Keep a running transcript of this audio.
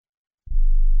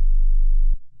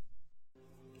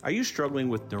Are you struggling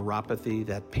with neuropathy,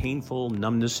 that painful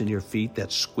numbness in your feet,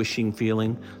 that squishing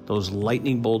feeling, those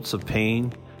lightning bolts of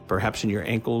pain, perhaps in your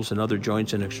ankles and other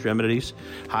joints and extremities?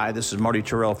 Hi, this is Marty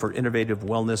Terrell for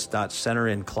InnovativeWellness.Center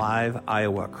in Clive,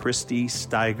 Iowa. Christy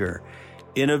Steiger,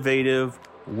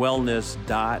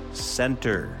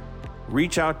 InnovativeWellness.Center.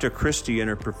 Reach out to Christy and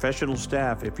her professional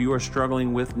staff if you are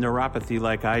struggling with neuropathy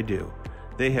like I do.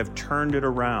 They have turned it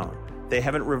around. They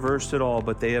haven't reversed it all,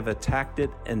 but they have attacked it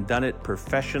and done it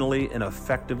professionally and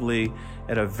effectively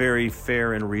at a very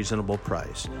fair and reasonable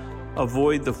price.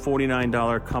 Avoid the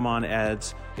 $49 come-on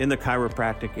ads in the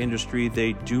chiropractic industry.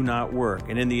 They do not work.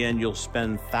 And in the end, you'll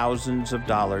spend thousands of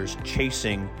dollars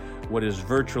chasing what is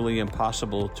virtually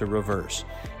impossible to reverse.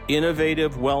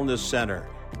 Innovative Wellness Center.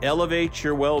 Elevate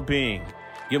your well-being.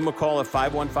 Give them a call at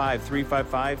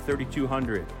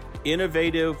 515-355-3200.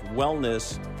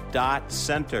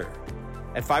 InnovativeWellness.Center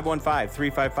at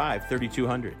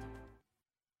 515-355-3200.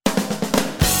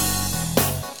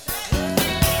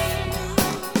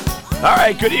 All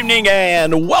right, good evening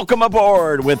and welcome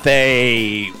aboard with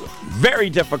a very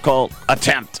difficult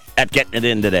attempt at getting it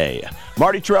in today.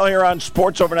 Marty Terrell here on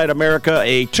Sports Overnight America,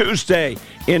 a Tuesday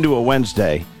into a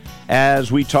Wednesday,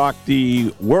 as we talk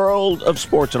the world of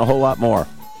sports and a whole lot more.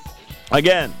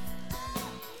 Again,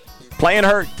 playing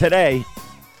hurt today.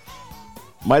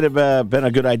 Might have been a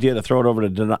good idea to throw it over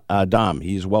to Dom.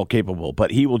 He's well capable,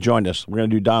 but he will join us. We're going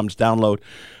to do Dom's download,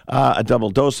 a double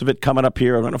dose of it coming up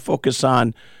here. I'm going to focus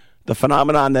on the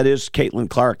phenomenon that is Caitlin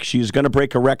Clark. She's going to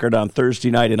break a record on Thursday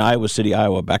night in Iowa City,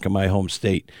 Iowa, back in my home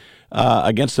state,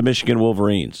 against the Michigan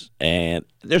Wolverines. And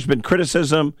there's been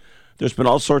criticism. There's been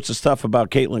all sorts of stuff about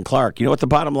Caitlin Clark. You know what the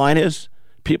bottom line is?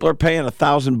 People are paying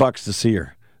 $1,000 to see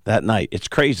her that night. It's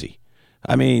crazy.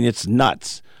 I mean, it's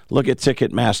nuts. Look at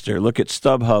Ticketmaster. Look at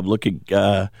StubHub. Look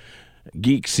at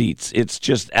Geek Seats. It's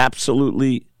just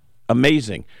absolutely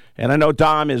amazing. And I know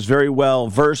Dom is very well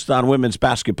versed on women's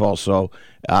basketball, so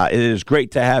it is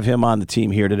great to have him on the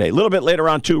team here today. A little bit later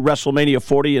on, too, WrestleMania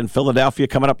 40 in Philadelphia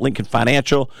coming up, Lincoln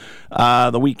Financial.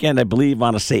 The weekend, I believe,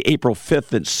 on, say, April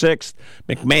 5th and 6th.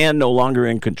 McMahon no longer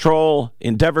in control.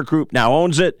 Endeavor Group now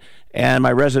owns it. And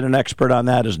my resident expert on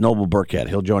that is Noble Burkett.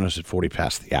 He'll join us at 40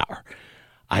 past the hour.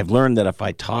 I've learned that if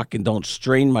I talk and don't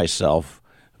strain myself,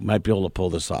 I might be able to pull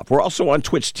this off. We're also on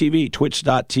Twitch TV,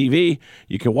 twitch.tv.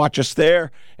 You can watch us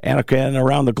there and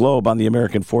around the globe on the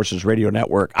American Forces Radio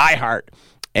Network, iHeart,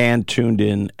 and tuned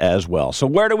in as well. So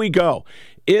where do we go?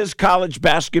 Is college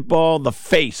basketball the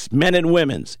face, men and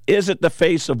women's? Is it the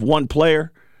face of one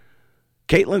player?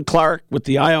 Caitlin Clark with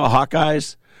the Iowa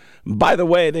Hawkeyes. By the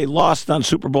way, they lost on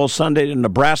Super Bowl Sunday to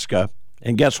Nebraska,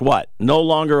 and guess what? No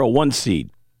longer a 1 seed.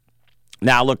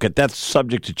 Now, look, that's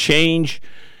subject to change.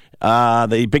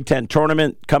 The Big Ten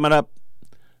tournament coming up,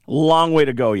 long way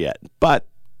to go yet. But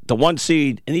the 1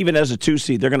 seed, and even as a 2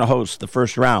 seed, they're going to host the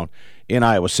first round in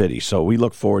Iowa City. So we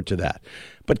look forward to that.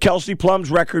 But Kelsey Plum's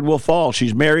record will fall.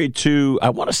 She's married to, I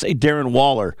want to say, Darren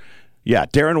Waller. Yeah,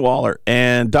 Darren Waller.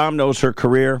 And Dom knows her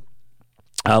career.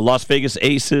 Las Vegas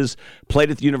Aces,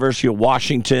 played at the University of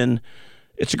Washington.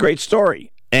 It's a great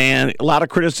story. And a lot of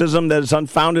criticism that is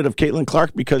unfounded of Caitlin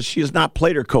Clark because she has not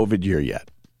played her COVID year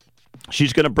yet.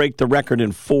 She's going to break the record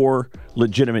in 4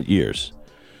 legitimate years.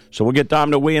 So we'll get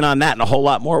Dom to weigh in on that and a whole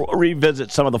lot more. We'll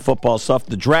revisit some of the football stuff.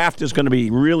 The draft is going to be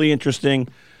really interesting.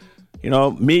 You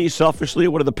know, me, selfishly,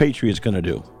 what are the Patriots going to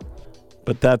do?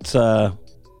 But that's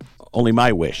only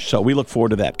my wish. So we look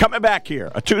forward to that. Coming back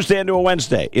here, a Tuesday into a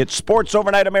Wednesday. It's Sports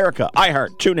Overnight America.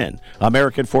 iHeart, tune in.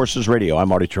 American Forces Radio. I'm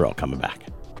Marty Terrell coming back.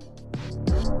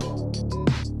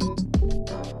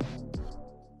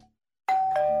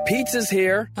 Pizza's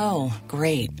here. Oh,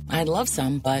 great. I'd love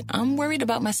some, but I'm worried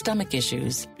about my stomach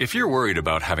issues. If you're worried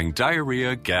about having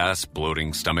diarrhea, gas,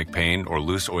 bloating, stomach pain, or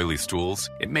loose, oily stools,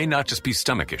 it may not just be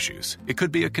stomach issues. It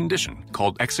could be a condition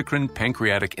called exocrine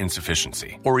pancreatic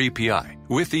insufficiency, or EPI.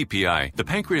 With EPI, the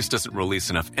pancreas doesn't release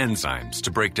enough enzymes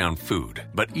to break down food,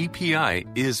 but EPI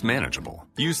is manageable.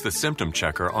 Use the symptom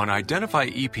checker on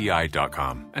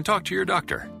identifyepi.com and talk to your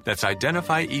doctor. That's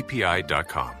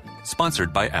identifyepi.com.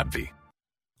 Sponsored by AbbVie.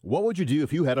 What would you do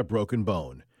if you had a broken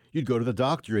bone? You'd go to the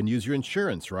doctor and use your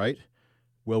insurance, right?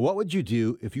 Well, what would you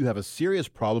do if you have a serious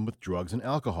problem with drugs and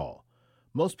alcohol?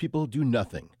 Most people do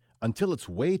nothing until it's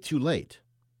way too late.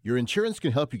 Your insurance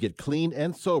can help you get clean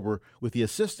and sober with the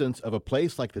assistance of a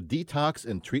place like the Detox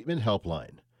and Treatment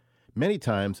Helpline. Many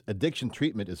times, addiction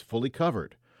treatment is fully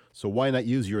covered, so why not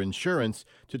use your insurance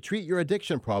to treat your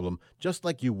addiction problem just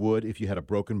like you would if you had a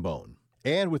broken bone?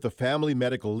 And with the Family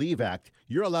Medical Leave Act,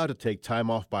 you're allowed to take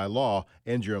time off by law,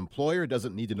 and your employer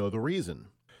doesn't need to know the reason.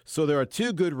 So there are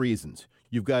 2 good reasons.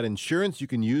 You've got insurance you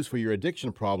can use for your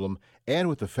addiction problem, and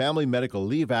with the Family Medical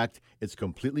Leave Act, it's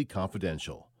completely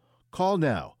confidential. Call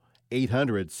now,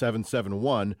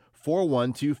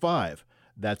 800-771-4125.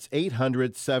 That's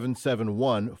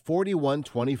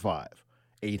 800-771-4125.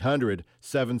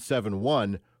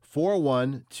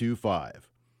 800-771-4125.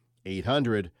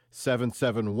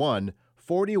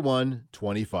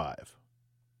 800-771-4125.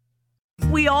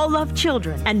 We all love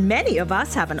children, and many of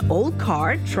us have an old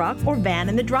car, truck, or van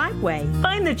in the driveway.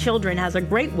 Find the Children has a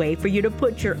great way for you to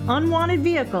put your unwanted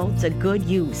vehicle to good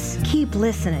use. Keep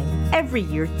listening. Every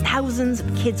year, thousands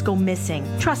of kids go missing.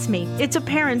 Trust me, it's a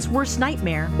parent's worst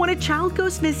nightmare. When a child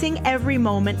goes missing, every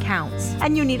moment counts,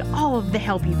 and you need all of the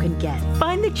help you can get.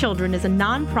 Find the Children is a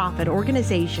non-profit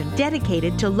organization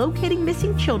dedicated to locating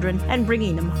missing children and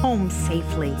bringing them home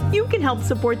safely. You can help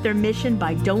support their mission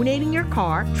by donating your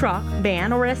car, truck, van,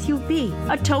 or SUV.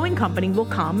 A towing company will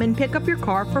come and pick up your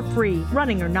car for free,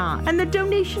 running or not, and the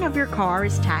donation of your car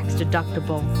is tax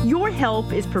deductible. Your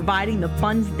help is providing the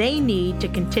funds they need to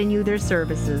continue their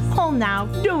services. Call now,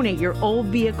 donate your old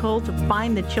vehicle to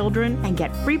Find the Children, and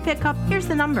get free pickup. Here's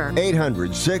the number: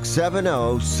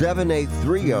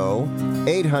 800-670-7830.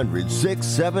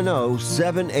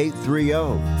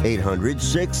 800-670-7830.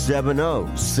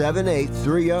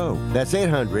 800-670-7830. That's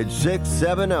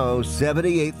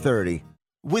 800-670-7830.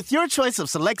 With your choice of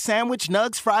select sandwich,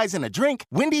 nugs, fries, and a drink,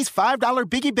 Wendy's $5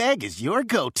 Biggie Bag is your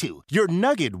go-to. Your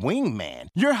nugget wingman.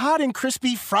 Your hot and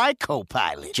crispy fry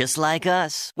co-pilot. Just like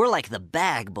us. We're like the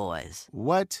bag boys.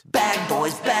 What? Bag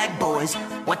boys,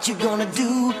 what you gonna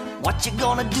do? What you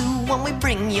gonna do when we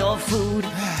bring your food?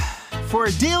 For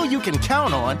a deal you can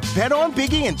count on, bet on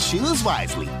Biggie and choose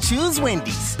wisely. Choose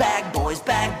Wendy's. Bag boys.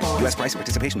 U.S. price and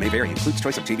participation may vary. Includes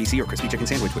choice of JVC or crispy chicken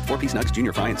sandwich with 4-piece nugs,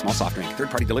 junior fry, and small soft drink.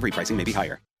 Third-party delivery pricing may be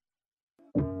higher.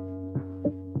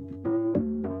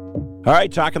 All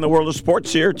right, talking the world of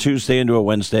sports here, Tuesday into a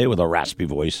Wednesday with a raspy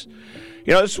voice.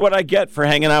 You know, this is what I get for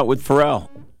hanging out with Pharrell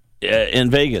in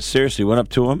Vegas. Seriously, went up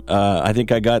to him. I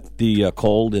think I got the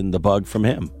cold and the bug from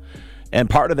him. And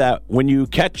part of that, when you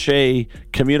catch a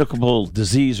communicable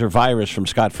disease or virus from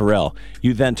Scott Farrell,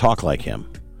 you then talk like him.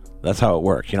 That's how it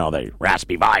works. You know, the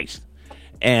raspy voice.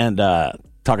 And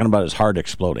talking about his heart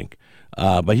exploding.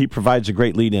 But he provides a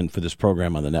great lead-in for this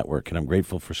program on the network, and I'm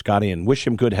grateful for Scotty and wish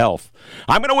him good health.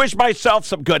 I'm going to wish myself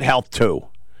some good health, too.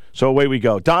 So away we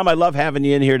go. Dom, I love having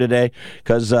you in here today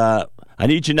because I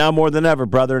need you now more than ever,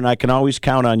 brother, and I can always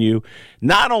count on you.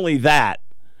 Not only that,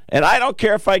 and I don't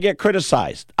care if I get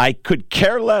criticized. I could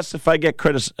care less if I get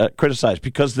criticized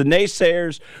because the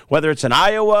naysayers, whether it's in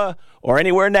Iowa or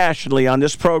anywhere nationally on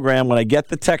this program, when I get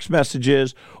the text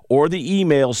messages or the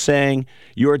emails saying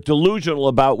you're delusional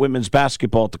about women's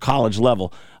basketball at the college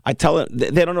level, I tell them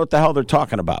they don't know what the hell they're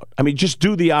talking about. I mean, just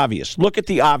do the obvious. Look at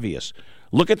the obvious.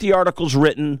 Look at the articles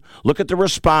written. Look at the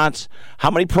response. How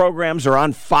many programs are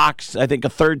on Fox, I think, a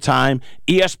third time.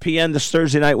 ESPN this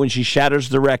Thursday night when she shatters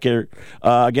the record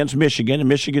against Michigan. And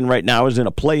Michigan right now is in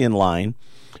a play-in line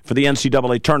for the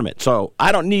NCAA tournament. So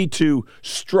I don't need to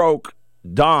stroke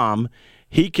Dom.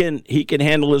 He can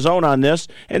handle his own on this,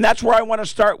 and that's where I want to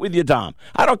start with you, Dom.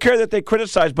 I don't care that they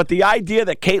criticize, but the idea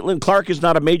that Caitlin Clark is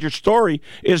not a major story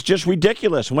is just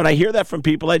ridiculous. When I hear that from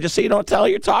people, I just say, you don't tell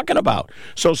what you're talking about.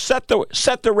 So set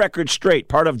the record straight.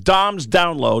 Part of Dom's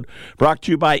Download, brought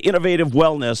to you by Innovative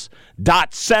Wellness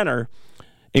Center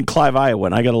in Clive, Iowa.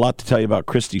 And I got a lot to tell you about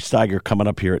Christy Steiger coming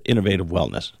up here at Innovative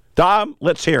Wellness. Dom,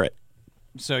 let's hear it.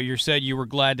 So you said you were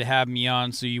glad to have me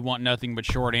on, so you want nothing but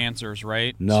short answers,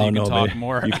 right? No, so you no, can talk man.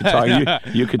 more. You can talk.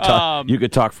 You can talk. You can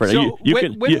talk for. So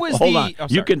hold on.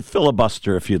 You can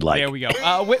filibuster if you'd like. There we go.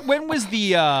 When was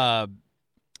the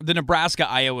Nebraska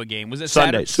Iowa game? Was it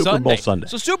Sunday? Saturday? Super Bowl Sunday.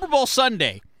 So Super Bowl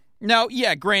Sunday. Now,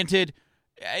 yeah, granted,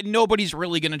 nobody's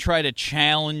really going to try to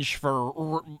challenge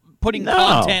for putting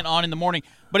content on in the morning.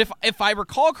 But if I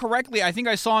recall correctly, I think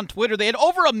I saw on Twitter they had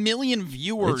over 1 million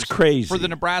viewers. It's crazy. For the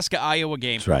Nebraska-Iowa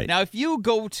game. That's right. Now, if you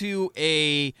go to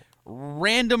a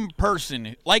random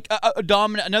person, like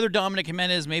another Dominic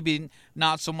Jimenez, maybe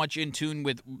not so much in tune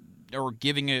with or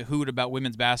giving a hoot about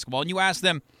women's basketball, and you ask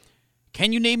them,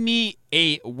 can you name me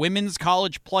a women's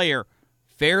college player?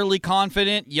 Fairly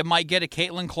confident you might get a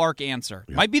Caitlin Clark answer.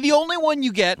 Yeah. Might be the only one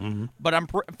you get, but I'm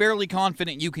fairly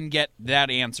confident you can get that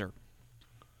answer.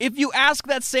 If you ask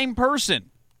that same person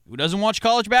who doesn't watch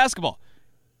college basketball,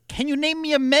 can you name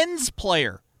me a men's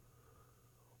player?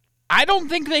 I don't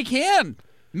think they can.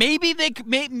 Maybe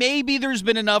maybe there's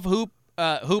been enough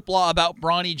hoopla about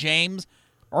Bronny James,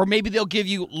 or maybe they'll give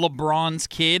you LeBron's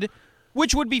kid.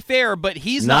 Which would be fair, but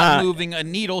he's not moving a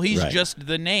needle. He's just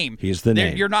the name. He's the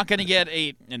name. You're not going to get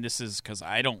and this is because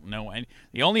I don't know.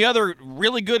 The only other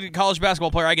really good college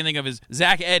basketball player I can think of is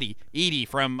Zach Edey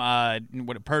from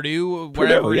Purdue,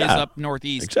 wherever it is up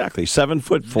northeast. Exactly,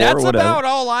 7'4". That's whatever. about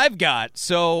all I've got.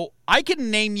 So I can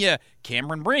name you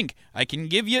Cameron Brink. I can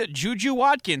give you Juju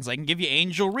Watkins. I can give you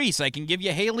Angel Reese. I can give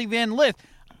you Haley Van Lith.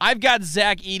 I've got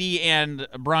Zach Edey and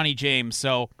Bronny James.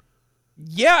 So.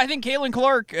 Yeah, I think Caitlin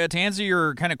Clark, to answer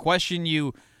your kind of question,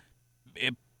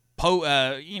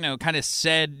 kind of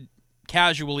said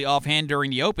casually offhand during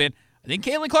the Open, I think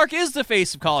Caitlin Clark is the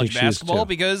face of college basketball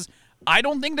because I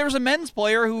don't think there's a men's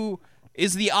player who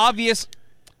is the obvious,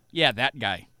 that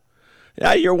guy.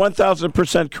 Yeah, you're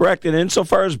 1,000% correct. And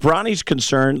insofar as Bronny's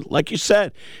concerned, like you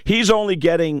said, he's only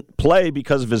getting play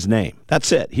because of his name.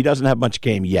 That's it. He doesn't have much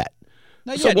game yet.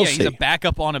 Not so yet, we'll he's see. a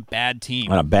backup on a bad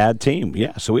team. On a bad team,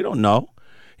 yeah. So we don't know.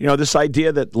 This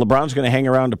idea that LeBron's going to hang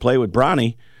around to play with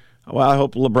Bronny, well, I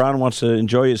hope LeBron wants to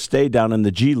enjoy his stay down in the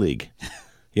G League.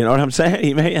 You know what I'm saying?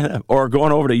 He may end up, or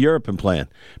going over to Europe and playing.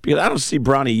 Because I don't see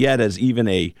Bronny yet as even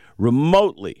a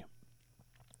remotely,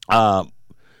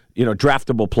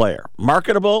 draftable player.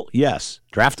 Marketable, yes.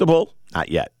 Draftable, not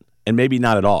yet. And maybe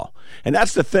not at all. And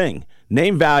that's the thing.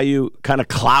 Name value kind of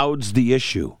clouds the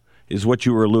issue. Is what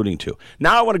you were alluding to.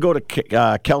 Now I want to go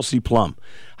to Kelsey Plum.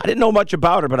 I didn't know much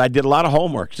about her, but I did a lot of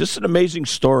homework. This is an amazing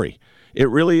story. It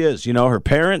really is. Her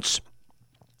parents,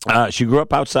 she grew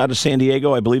up outside of San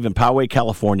Diego, I believe in Poway,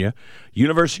 California,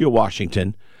 University of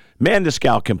Washington. Man, this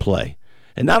gal can play.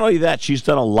 And not only that, she's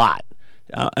done a lot.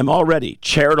 I'm already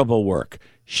charitable work.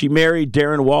 She married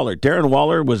Darren Waller. Darren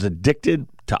Waller was addicted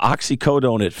to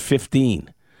oxycodone at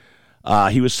 15.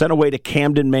 He was sent away to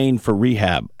Camden, Maine for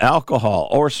rehab, alcohol,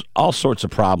 or all sorts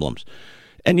of problems.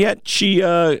 And yet she,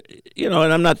 and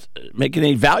I'm not making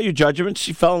any value judgments,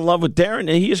 she fell in love with Darren, and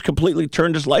he has completely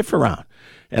turned his life around.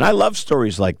 And I love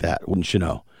stories like that, wouldn't you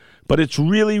know? But it's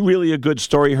really, really a good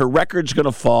story. Her record's going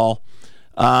to fall.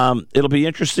 It'll be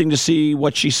interesting to see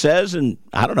what she says, and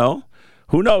I don't know.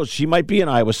 Who knows? She might be in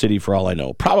Iowa City for all I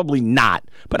know. Probably not.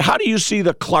 But how do you see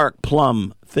the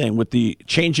Clark-Plum thing with the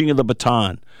changing of the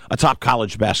baton atop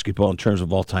college basketball in terms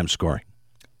of all-time scoring?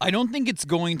 I don't think it's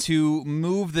going to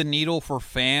move the needle for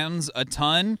fans a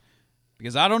ton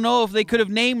because I don't know if they could have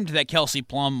named that Kelsey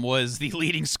Plum was the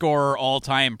leading scorer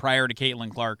all-time prior to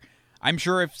Caitlin Clark. I'm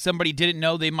sure if somebody didn't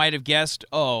know, they might have guessed,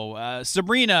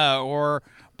 Sabrina or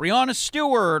Breonna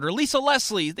Stewart or Lisa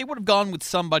Leslie. They would have gone with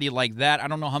somebody like that. I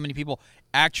don't know how many people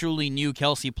actually knew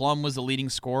Kelsey Plum was the leading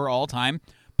scorer all time.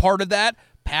 Part of that,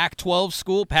 Pac-12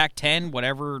 school, Pac-10,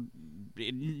 whatever,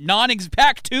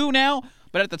 Pac-2 now,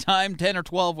 but at the time, 10 or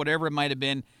 12, whatever it might have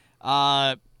been.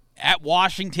 At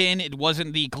Washington, it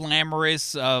wasn't the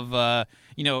glamorous of,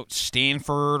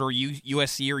 Stanford or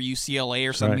USC or UCLA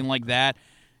or something like that.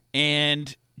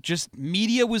 And just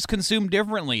media was consumed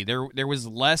differently. There was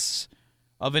less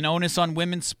of an onus on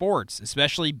women's sports,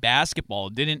 especially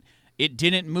basketball. It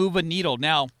didn't move a needle.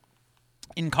 Now,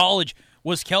 in college,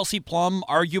 was Kelsey Plum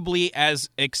arguably as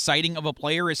exciting of a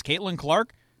player as Caitlin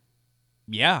Clark?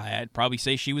 Yeah, I'd probably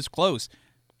say she was close.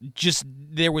 Just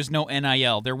there was no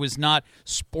NIL. There was not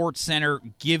Sports Center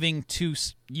giving to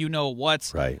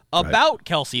you-know-whats about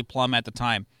Kelsey Plum at the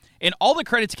time. And all the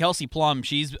credit to Kelsey Plum.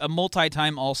 She's a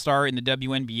multi-time All-Star in the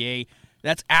WNBA.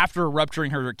 That's after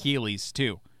rupturing her Achilles,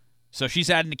 too. So she's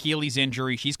had an Achilles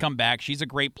injury. She's come back. She's a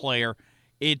great player.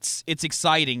 It's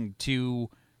exciting to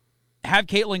have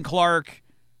Caitlin Clark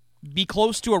be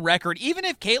close to a record. Even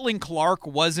if Caitlin Clark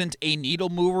wasn't a needle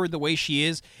mover the way she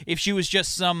is, if she was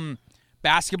just some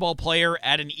basketball player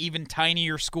at an even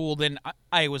tinier school, then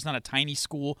Iowa's not a tiny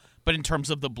school, but in terms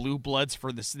of the blue bloods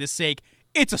for this sake,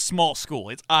 it's a small school.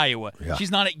 It's Iowa. Yeah.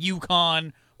 She's not at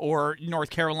UConn or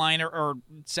North Carolina or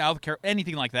South Carolina,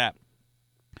 anything like that.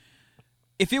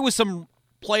 If it was some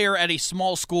player at a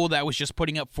small school that was just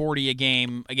putting up 40 a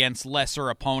game against lesser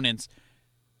opponents,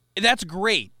 that's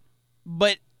great.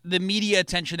 But the media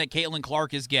attention that Caitlin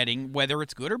Clark is getting, whether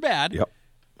it's good or bad,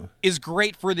 is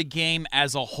great for the game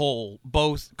as a whole,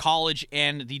 both college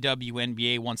and the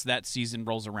WNBA once that season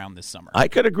rolls around this summer. I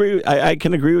could agree. I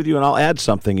can agree with you, and I'll add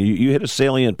something. You hit a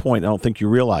salient point. I don't think you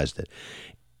realized it.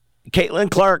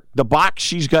 Caitlin Clark, the box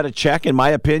she's got to check, in my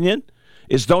opinion,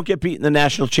 is don't get beat in the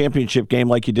national championship game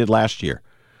like you did last year.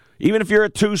 Even if you're a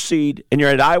 2 seed and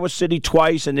you're at Iowa City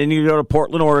twice and then you go to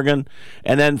Portland, Oregon,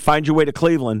 and then find your way to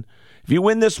Cleveland, if you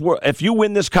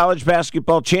win this college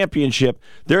basketball championship,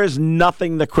 there is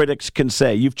nothing the critics can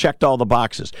say. You've checked all the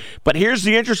boxes. But here's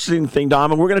the interesting thing,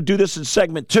 Dom, and we're going to do this in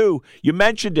segment 2. You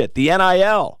mentioned it, the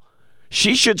NIL.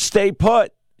 She should stay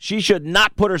put. She should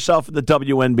not put herself in the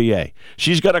WNBA.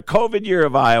 She's got a COVID year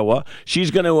of Iowa.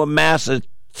 She's going to amass a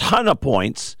ton of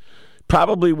points.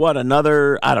 Probably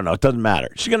another, I don't know, it doesn't matter.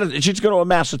 She's going to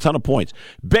amass a ton of points.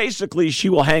 Basically, she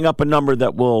will hang up a number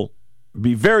that will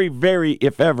be very, very,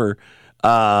 if ever,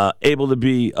 able to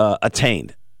be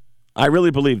attained. I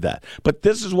really believe that. But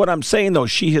this is what I'm saying, though.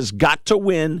 She has got to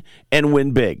win and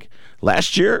win big.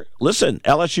 Last year, listen,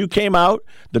 LSU came out.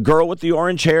 The girl with the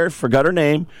orange hair, forgot her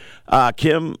name,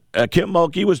 Kim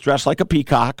Mulkey, was dressed like a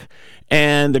peacock.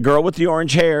 And the girl with the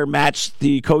orange hair matched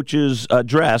the coach's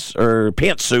dress or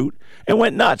pantsuit and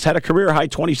went nuts. Had a career-high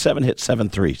 27, hit 7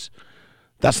 threes.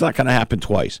 That's not going to happen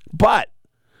twice. But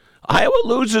Iowa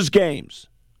loses games.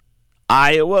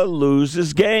 Iowa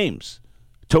loses games.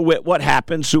 To wit, what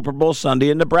happened Super Bowl Sunday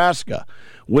in Nebraska.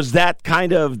 Was that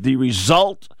kind of the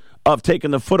result of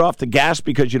taking the foot off the gas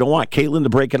because you don't want Caitlin to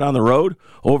break it on the road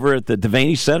over at the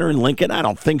Devaney Center in Lincoln? I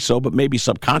don't think so, but maybe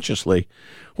subconsciously.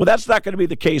 Well, that's not going to be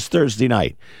the case Thursday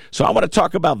night. So I want to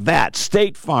talk about that.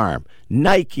 State Farm,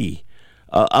 Nike,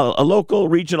 a local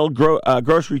regional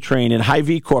grocery chain in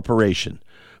Hy-Vee Corporation.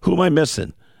 Who am I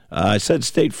missing? I said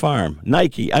State Farm,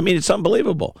 Nike. I mean, it's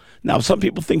unbelievable. Now, some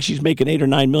people think she's making $8 or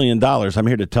 $9 million. I'm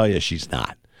here to tell you she's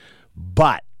not.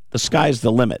 But the sky's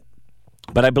the limit.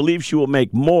 But I believe she will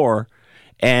make more.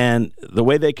 And the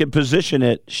way they can position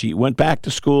it, she went back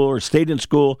to school or stayed in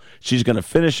school. She's going to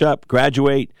finish up,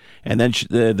 graduate, and then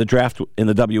the draft in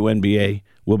the WNBA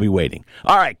will be waiting.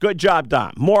 All right, good job,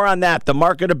 Dom. More on that, the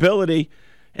marketability.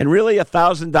 And really,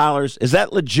 $1,000, is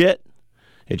that legit?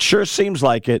 It sure seems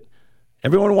like it.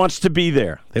 Everyone wants to be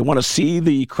there. They want to see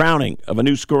the crowning of a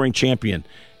new scoring champion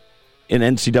in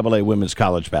NCAA women's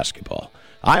college basketball.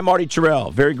 I'm Marty Terrell.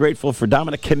 Very grateful for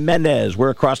Dominic Jimenez. We're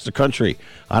across the country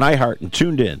on iHeart and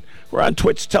tuned in. We're on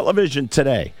Twitch television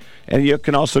today. And you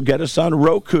can also get us on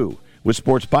Roku with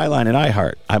Sports Byline and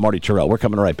iHeart. I'm Marty Terrell. We're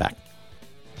coming right back.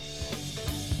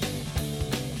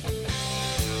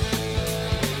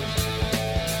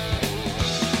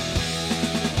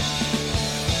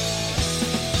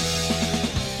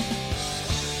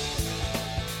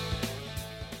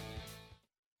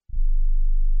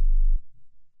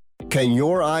 Can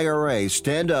your IRA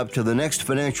stand up to the next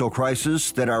financial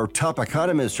crisis that our top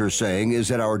economists are saying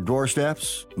is at our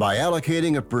doorsteps? By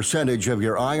allocating a percentage of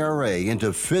your IRA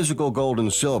into physical gold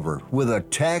and silver with a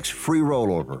tax-free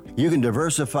rollover, you can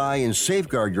diversify and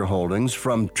safeguard your holdings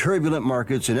from turbulent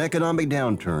markets and economic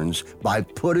downturns by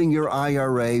putting your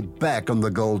IRA back on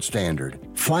the gold standard.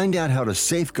 Find out how to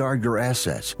safeguard your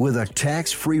assets with a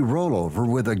tax-free rollover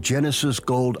with a Genesis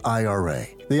Gold IRA,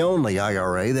 the only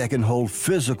IRA that can hold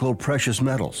physical precious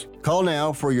metals. Call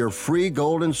now for your free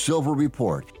gold and silver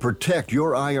report. Protect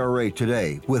your IRA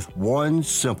today with one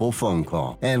simple phone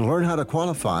call and learn how to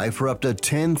qualify for up to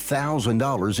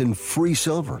 $10,000 in free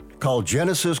silver. Call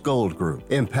Genesis Gold Group,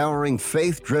 empowering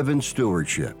faith-driven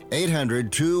stewardship.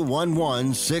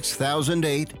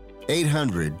 800-211-6008.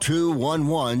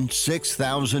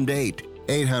 800-211-6008.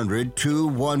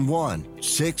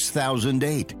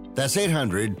 800-211-6008. That's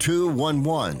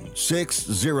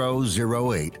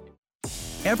 800-211-6008.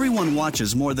 Everyone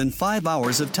watches more than 5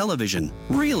 hours of television.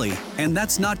 Really? And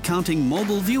that's not counting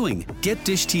mobile viewing. Get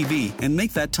Dish TV and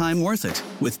make that time worth it.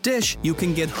 With Dish, you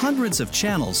can get hundreds of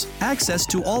channels, access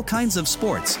to all kinds of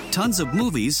sports, tons of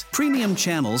movies, premium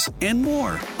channels, and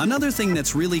more. Another thing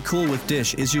that's really cool with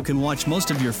Dish is you can watch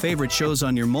most of your favorite shows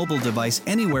on your mobile device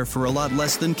anywhere for a lot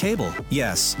less than cable.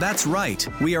 Yes, that's right.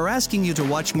 We are asking you to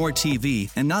watch more TV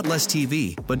and not less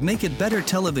TV, but make it better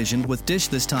television with Dish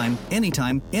this time,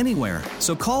 anytime, anywhere.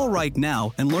 So call right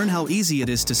now and learn how easy it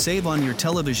is to save on your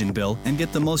television bill and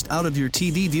get the most out of your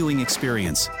TV viewing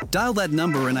experience. Dial that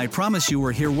number and I promise you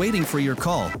we're here waiting for your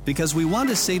call because we want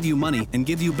to save you money and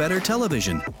give you better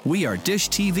television. We are Dish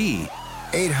TV.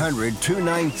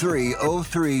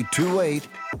 800-293-0328.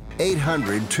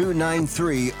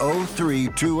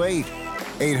 800-293-0328.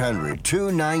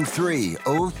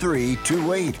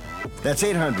 800-293-0328. That's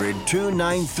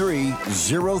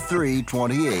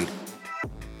 800-293-0328.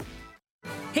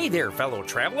 Hey there, fellow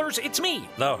travelers. It's me,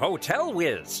 the Hotel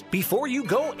Whiz. Before you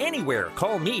go anywhere,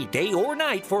 call me day or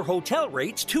night for hotel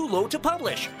rates too low to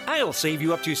publish. I'll save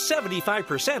you up to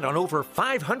 75% on over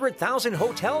 500,000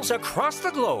 hotels across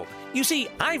the globe. You see,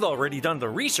 I've already done the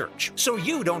research, so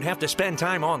you don't have to spend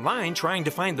time online trying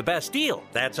to find the best deal.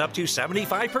 That's up to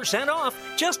 75% off.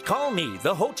 Just call me,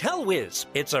 the Hotel Whiz.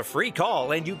 It's a free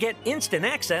call, and you get instant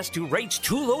access to rates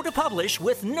too low to publish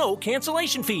with no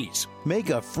cancellation fees. Make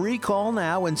a free call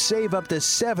now and save up to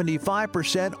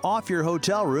 75% off your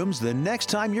hotel rooms the next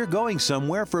time you're going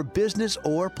somewhere for business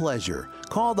or pleasure.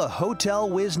 Call the Hotel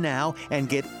Whiz now and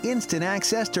get instant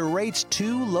access to rates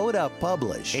too low to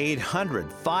publish.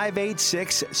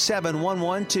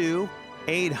 800-586-7112.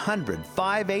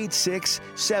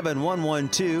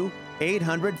 800-586-7112.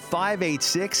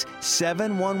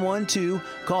 800-586-7112.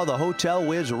 Call the Hotel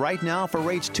Whiz right now for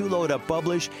rates too low to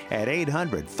publish at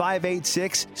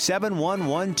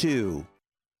 800-586-7112.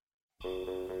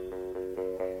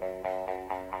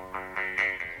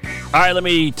 All right, let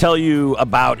me tell you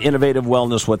about Innovative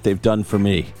Wellness, what they've done for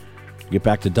me. Get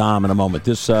back to Dom in a moment.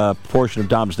 This portion of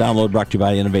Dom's Download brought to you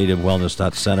by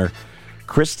InnovativeWellness.Center.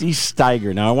 Christy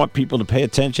Steiger. Now, I want people to pay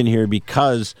attention here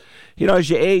because,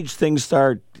 as you age, things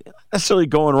start necessarily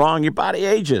going wrong. Your body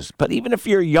ages. But even if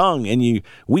you're young and you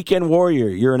weekend warrior,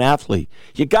 you're an athlete,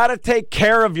 you got to take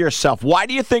care of yourself. Why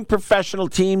do you think professional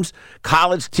teams,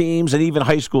 college teams, and even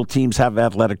high school teams have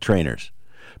athletic trainers?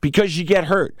 Because you get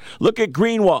hurt. Look at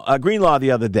Greenlaw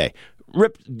the other day.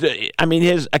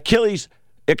 His Achilles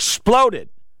exploded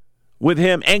with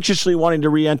him anxiously wanting to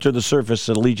re-enter the surface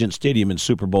at Allegiant Stadium in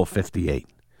Super Bowl 58.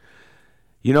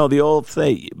 The old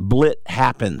thing, blit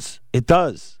happens. It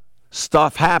does.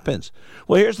 Stuff happens.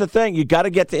 Well, here's the thing. You got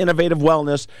to get to Innovative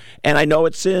Wellness, and I know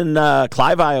it's in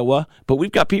Clive, Iowa, but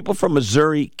we've got people from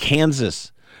Missouri,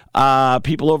 Kansas,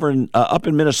 people over up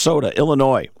in Minnesota,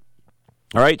 Illinois.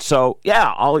 All right, so,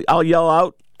 yeah, I'll yell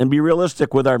out and be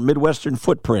realistic with our Midwestern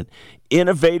footprint.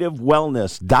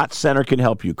 InnovativeWellness.Center can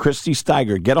help you. Christy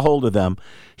Steiger, get a hold of them.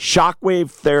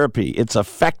 Shockwave therapy. It's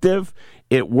effective.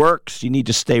 It works. You need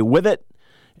to stay with it,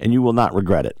 and you will not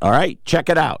regret it. All right, check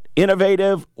it out.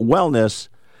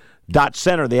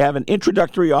 InnovativeWellness.Center. They have an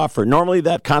introductory offer. Normally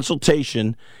that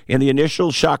consultation in the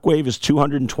initial Shockwave is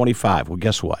 $225. Well,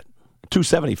 guess what?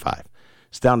 $275.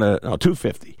 It's down to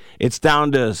 $250. It's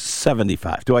down to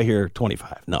 $75. Do I hear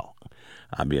 25? No,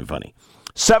 I'm being funny.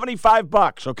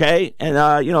 $75, okay? And,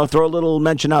 throw a little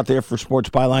mention out there for Sports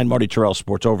Byline, Marty Terrell,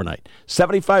 Sports Overnight.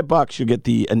 $75, you'll get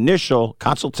the initial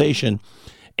consultation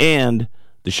and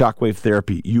the Shockwave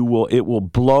therapy. It will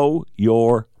blow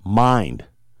your mind.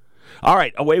 All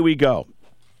right, away we go.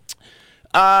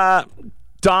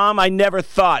 Dom, I never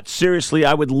thought, seriously,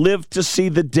 I would live to see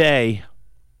the day.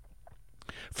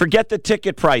 Forget the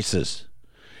ticket prices.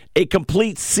 A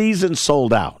complete season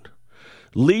sold out.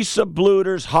 Lisa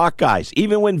Bluter's Hawkeyes,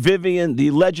 even when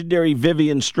the legendary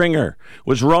Vivian Stringer,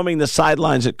 was roaming the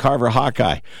sidelines at Carver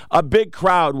Hawkeye, a big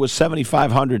crowd was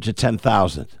 7,500 to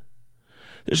 10,000.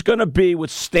 There's going to be, with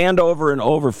standover and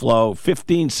overflow,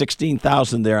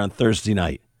 16,000 there on Thursday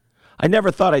night. I never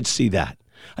thought I'd see that.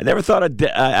 I never thought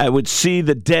I would see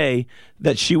the day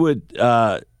that she would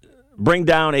bring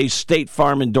down a State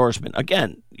Farm endorsement.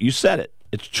 Again, you said it.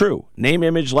 It's true. Name,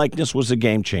 image, likeness was a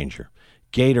game changer.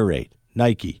 Gatorade,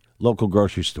 Nike, local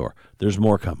grocery store. There's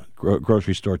more coming.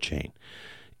 Grocery store chain.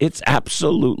 It's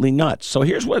absolutely nuts. So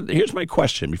here's my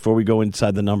question before we go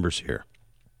inside the numbers here.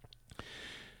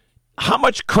 How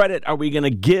much credit are we going to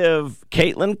give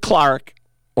Caitlin Clark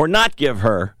or not give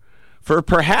her for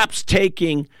perhaps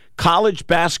taking college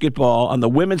basketball on the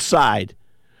women's side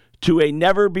to a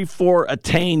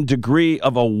never-before-attained degree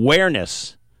of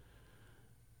awareness?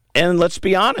 And let's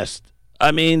be honest.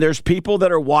 I mean, there's people that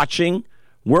are watching.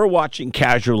 We're watching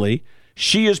casually.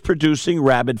 She is producing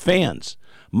rabid fans.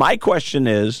 My question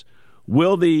is,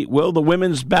 will the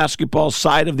women's basketball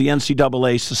side of the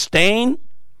NCAA sustain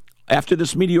after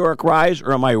this meteoric rise,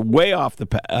 or am I way off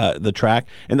the track?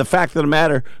 And the fact of the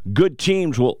matter, good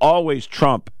teams will always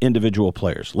trump individual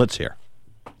players. Let's hear.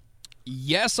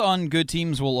 Yes, on good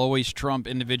teams will always trump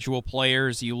individual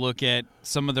players. You look at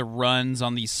some of the runs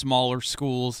on these smaller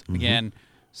schools. Mm-hmm. Again,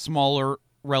 smaller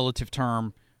relative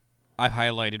term. I've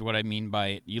highlighted what I mean by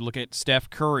it. You look at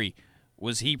Steph Curry.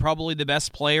 Was he probably the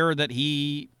best player that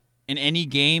in any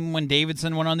game when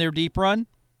Davidson went on their deep run?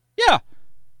 Yeah.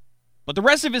 But the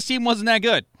rest of his team wasn't that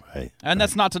good. Right. And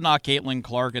that's not to knock Caitlin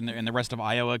Clark and the rest of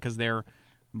Iowa, because I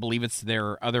believe it's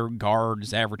their other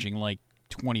guards averaging like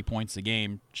 20 points a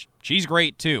game. She's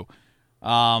great too.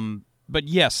 But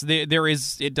yes,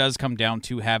 it does come down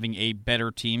to having a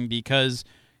better team, because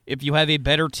if you have a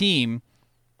better team,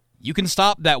 you can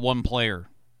stop that one player.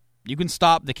 You can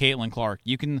stop the Caitlin Clark.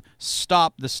 You can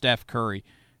stop the Steph Curry,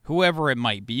 whoever it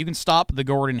might be. You can stop the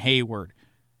Gordon Hayward,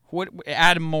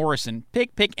 Adam Morrison.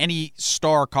 Pick any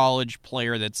star college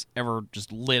player that's ever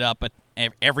just lit up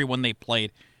at everyone they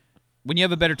played. When you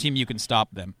have a better team, you can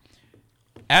stop them.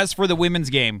 As for the women's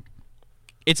game,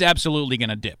 it's absolutely going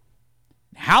to dip.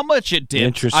 How much it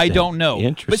dips, I don't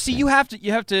know. But see, you have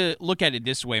to look at it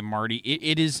this way, Marty.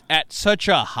 It is at such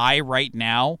a high right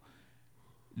now.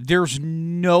 There's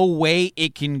no way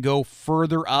it can go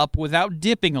further up without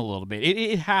dipping a little bit.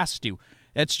 It has to.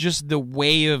 That's just the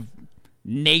way of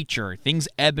nature. Things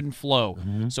ebb and flow.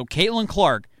 Mm-hmm. So Caitlin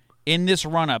Clark, in this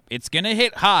run-up, it's going to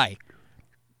hit high.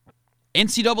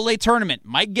 NCAA tournament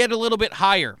might get a little bit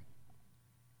higher.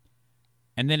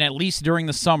 And then at least during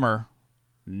the summer,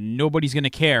 nobody's going to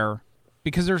care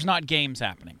because there's not games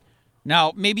happening.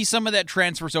 Now, maybe some of that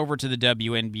transfers over to the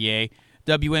WNBA.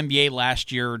 WNBA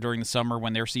last year during the summer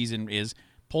when their season is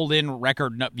pulled in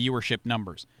record viewership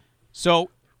numbers. So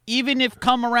even if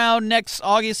come around next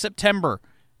August, September,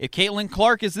 if Caitlin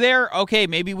Clark is there, okay,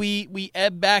 maybe we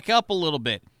ebb back up a little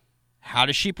bit. How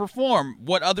does she perform?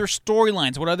 What other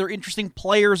storylines, what other interesting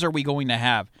players are we going to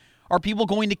have? Are people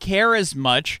going to care as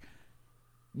much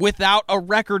without a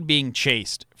record being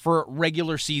chased for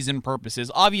regular season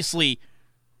purposes? Obviously,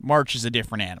 March is a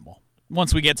different animal.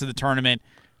 Once we get to the tournament,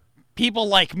 people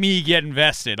like me get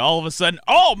invested. All of a sudden,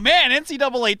 oh man,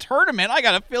 NCAA tournament, I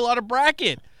got to fill out a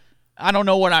bracket. I don't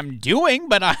know what I'm doing,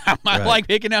 but I like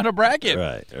picking out a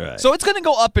bracket. Right. So it's going to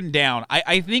go up and down.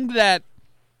 I think that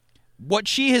what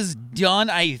she has done,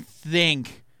 and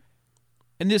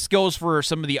this goes for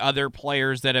some of the other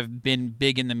players that have been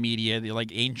big in the media,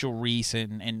 like Angel Reese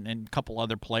and a couple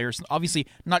other players. Obviously,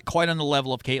 not quite on the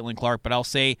level of Caitlin Clark, but I'll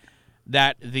say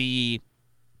that the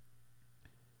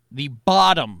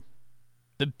bottom,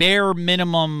 the bare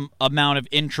minimum amount of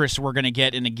interest we're going to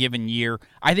get in a given year,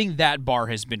 I think that bar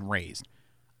has been raised.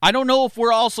 I don't know if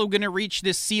we're also going to reach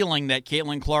this ceiling that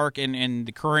Caitlin Clark and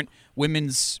the current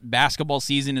women's basketball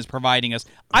season is providing us.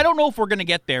 I don't know if we're going to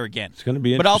get there again. It's going to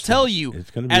be interesting. But I'll tell you,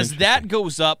 as that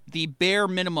goes up, the bare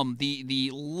minimum,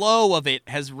 the low of it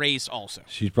has raised also.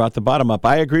 She's brought the bottom up.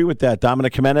 I agree with that.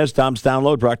 Dominic Jimenez, Dom's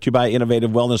Download, brought to you by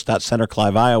Innovative Wellness Center,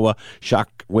 Clive, Iowa.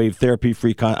 Shockwave therapy,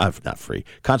 not free.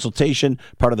 Consultation,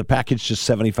 part of the package, just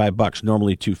 $75.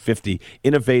 Normally $250.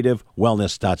 Innovative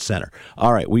Wellness Center.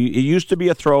 All right, it used to be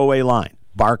a throwaway line.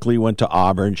 Barkley went to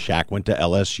Auburn. Shaq went to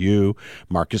LSU.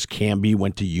 Marcus Camby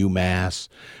went to UMass.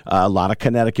 A lot of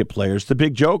Connecticut players. The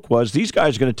big joke was these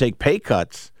guys are going to take pay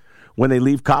cuts when they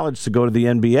leave college to go to the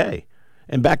NBA.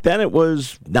 And back then it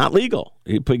was not legal.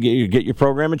 You get your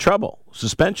program in trouble,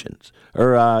 suspensions,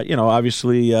 or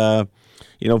obviously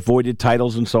voided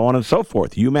titles and so on and so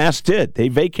forth. UMass did. They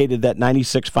vacated that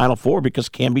 96 Final Four because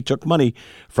Camby took money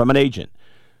from an agent.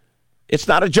 It's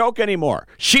not a joke anymore.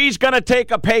 She's going to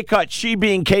take a pay cut. She,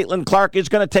 being Caitlin Clark, is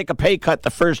going to take a pay cut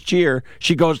the first year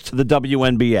she goes to the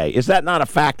WNBA. Is that not a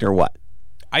fact or what?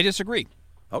 I disagree.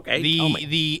 Okay.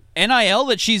 The NIL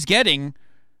that she's getting,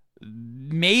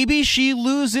 maybe she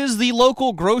loses the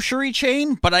local grocery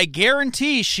chain, but I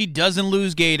guarantee she doesn't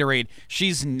lose Gatorade.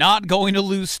 She's not going to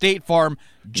lose State Farm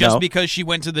just because she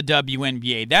went to the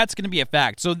WNBA. That's going to be a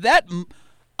fact. So that,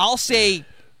 I'll say,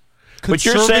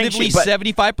 conservatively,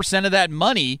 75% of that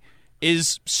money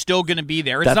is still going to be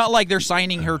there. It's not like they're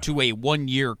signing her to a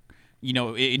one-year,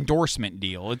 endorsement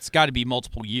deal. It's got to be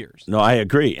multiple years. No, I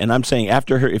agree. And I'm saying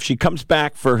after her, if she comes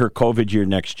back for her COVID year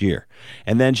next year,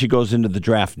 and then she goes into the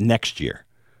draft next year,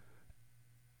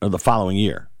 or the following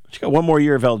year, she's got one more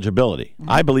year of eligibility.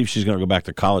 Mm-hmm. I believe she's going to go back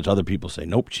to college. Other people say,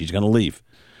 nope, she's going to leave.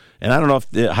 And I don't know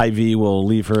if the Hy-Vee will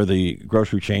leave her the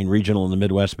grocery chain regional in the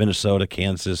Midwest, Minnesota,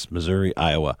 Kansas, Missouri,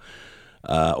 Iowa.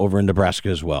 Over in Nebraska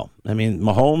as well. I mean,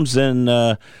 Mahomes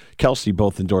and Kelsey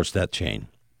both endorsed that chain.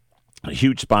 A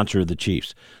huge sponsor of the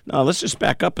Chiefs. Now, let's just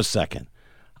back up a second.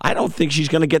 I don't think she's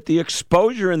going to get the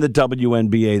exposure in the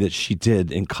WNBA that she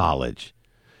did in college.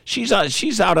 She's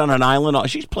out on an island.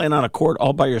 She's playing on a court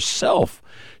all by herself.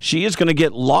 She is going to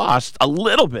get lost a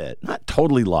little bit. Not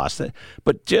totally lost,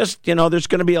 but just, there's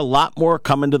going to be a lot more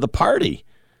coming to the party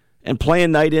and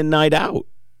playing night in, night out.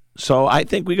 So I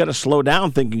think we got to slow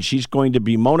down thinking she's going to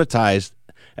be monetized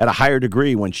at a higher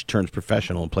degree when she turns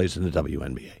professional and plays in the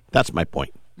WNBA. That's my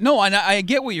point. No, and I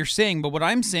get what you're saying, but what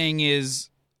I'm saying is,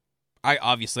 I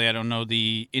don't know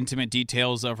the intimate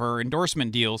details of her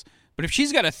endorsement deals, but if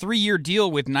she's got a 3-year deal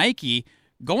with Nike,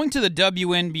 going to the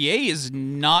WNBA is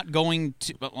not going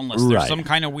to, unless there's some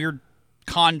kind of weird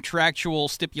contractual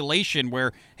stipulation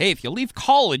where, hey, if you leave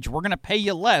college, we're going to pay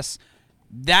you less.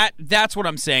 That's what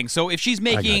I'm saying. So if she's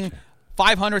making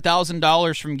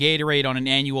 $500,000 from Gatorade on an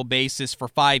annual basis for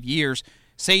 5 years,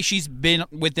 say she's been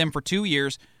with them for 2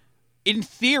 years, in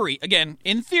theory,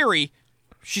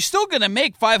 she's still going to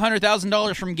make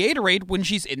 $500,000 from Gatorade when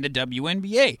she's in the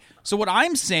WNBA. So what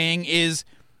I'm saying is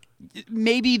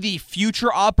maybe the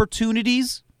future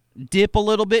opportunities dip a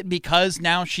little bit because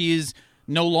now she is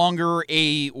no longer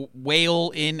a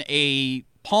whale in a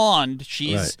pond.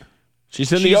 She's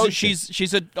in the ocean.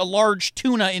 She's a large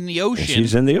tuna in the ocean.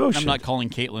 She's in the ocean. I'm not calling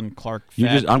Caitlin Clark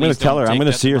fat. I'm going to tell her. I'm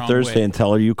going to see her Thursday way. and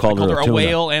tell her you called her a tuna.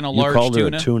 Whale and a large tuna. You called her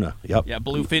a tuna. Yep. Yeah,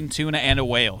 bluefin tuna and a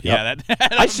whale. Yep. Yeah,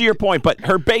 I see your point, but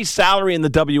her base salary in the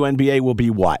WNBA will be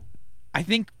what? I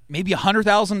think maybe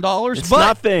 $100,000. It's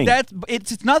nothing.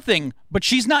 It's nothing. But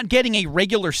she's not getting a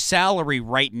regular salary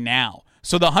right now.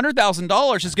 So the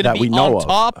 $100,000 is going to be on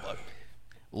top.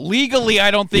 Legally,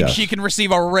 I don't think she can receive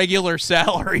a regular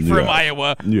salary from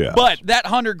Iowa. Yeah. But that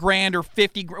 $100,000 or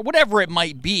 $50,000, whatever it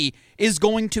might be, is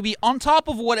going to be on top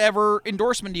of whatever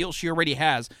endorsement deal she already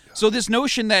has. So this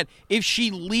notion that if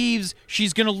she leaves,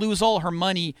 she's going to lose all her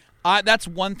money, that's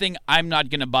one thing I'm not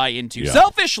going to buy into. Yeah.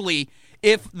 Selfishly,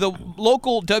 if the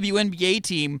local WNBA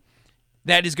team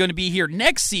that is going to be here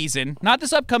next season, not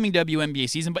this upcoming WNBA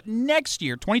season, but next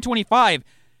year, 2025,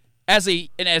 as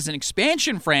an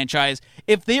expansion franchise,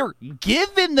 if they're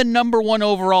given the number 1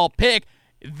 overall pick,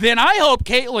 then I hope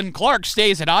Caitlin Clark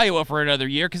stays at Iowa for another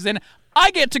year because then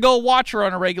I get to go watch her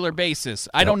on a regular basis.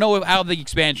 I don't know how the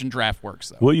expansion draft works,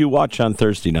 though. Will you watch on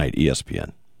Thursday night,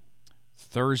 ESPN?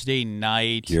 Thursday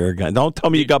night. Don't tell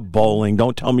me you got bowling.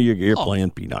 Don't tell me you're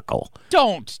playing pinochle.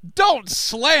 Don't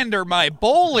slander my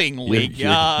bowling league.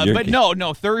 But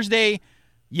no, Thursday,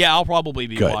 I'll probably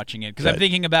be watching it because I'm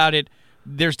thinking about it.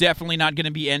 There's definitely not going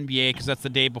to be NBA because that's the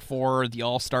day before the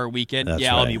All-Star weekend. That's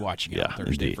I'll right. be watching it on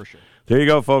Thursday indeed. for sure. There you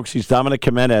go, folks. He's Dominic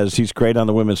Jimenez. He's great on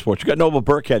the women's sports. You got Noble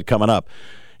Burkhead coming up.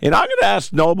 And I'm going to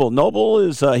ask Noble. Noble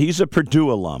is he's a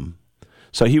Purdue alum,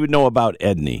 so he would know about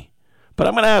Edney. But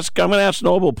I'm going to ask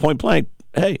Noble point blank,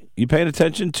 hey, you paying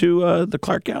attention to the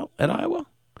Clark gal at Iowa?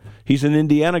 He's an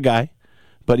Indiana guy,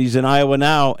 but he's in Iowa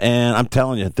now, and I'm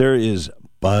telling you, there is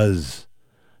buzz.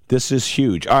 This is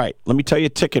huge. All right, let me tell you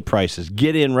ticket prices.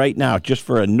 Get in right now just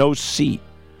for a no seat,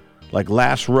 like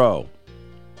last row.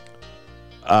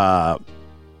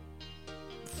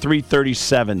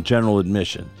 $337 general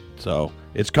admission. So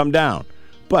it's come down.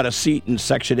 But a seat in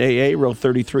Section AA, row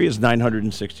 33, is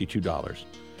 $962.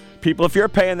 People, if you're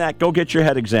paying that, go get your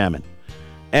head examined.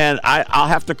 And I'll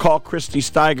have to call Christy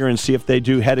Steiger and see if they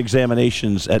do head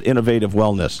examinations at Innovative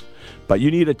Wellness. But you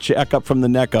need a checkup from the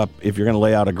neck up if you're going to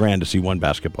lay out $1,000 to see one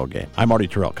basketball game. I'm Marty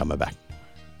Terrell, coming back.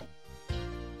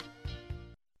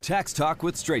 Tax Talk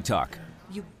with Straight Talk.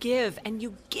 You give and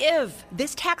you give.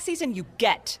 This tax season, you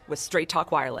get with Straight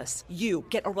Talk Wireless. You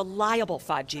get a reliable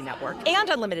 5G network and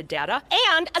unlimited data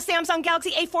and a Samsung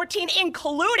Galaxy A14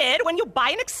 included when you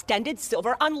buy an extended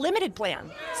Silver Unlimited plan.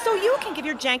 So you can give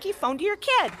your janky phone to your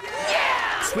kid.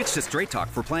 Yeah! Switch to Straight Talk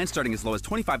for plans starting as low as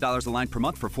 $25 a line per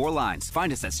month for 4 lines.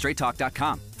 Find us at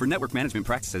straighttalk.com. For network management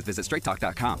practices, visit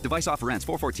straighttalk.com. Device offer ends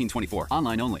 4/14/24.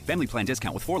 Online only. Family plan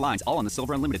discount with 4 lines, all on the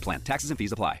Silver Unlimited plan. Taxes and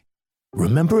fees apply.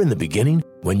 Remember in the beginning,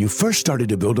 when you first started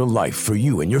to build a life for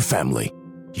you and your family,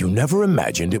 you never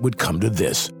imagined it would come to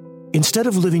this. Instead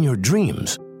of living your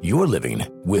dreams, you're living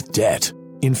with debt.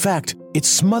 In fact, it's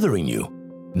smothering you.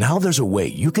 Now there's a way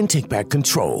you can take back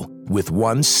control with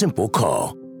one simple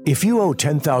call. If you owe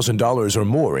 $10,000 or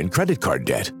more in credit card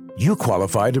debt, you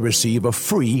qualify to receive a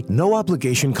free,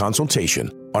 no-obligation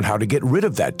consultation on how to get rid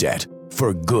of that debt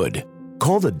for good.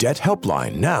 Call the Debt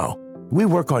Helpline now. We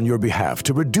work on your behalf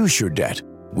to reduce your debt.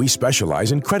 We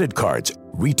specialize in credit cards,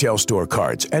 retail store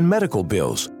cards, and medical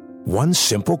bills. One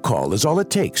simple call is all it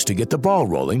takes to get the ball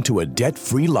rolling to a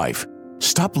debt-free life.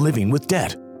 Stop living with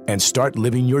debt and start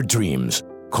living your dreams.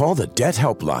 Call the Debt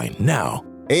Helpline now.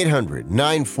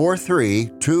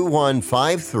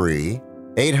 800-943-2153.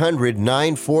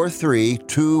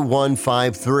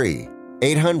 800-943-2153.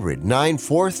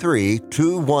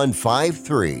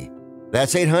 800-943-2153.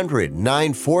 That's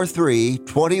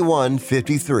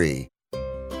 800-943-2153.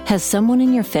 Has someone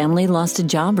in your family lost a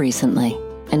job recently,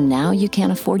 and now you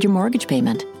can't afford your mortgage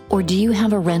payment? Or do you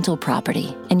have a rental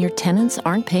property and your tenants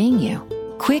aren't paying you?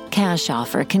 Quick Cash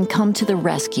Offer can come to the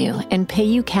rescue and pay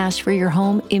you cash for your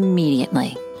home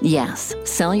immediately. Yes,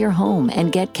 sell your home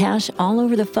and get cash all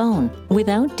over the phone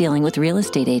without dealing with real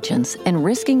estate agents and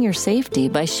risking your safety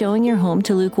by showing your home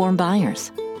to lukewarm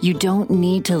buyers. You don't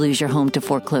need to lose your home to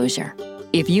foreclosure.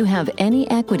 If you have any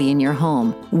equity in your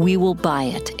home, we will buy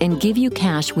it and give you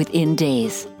cash within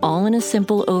days, all in a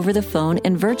simple over-the-phone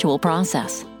and virtual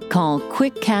process. Call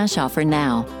Quick Cash Offer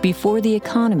now before the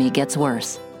economy gets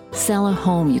worse. Sell a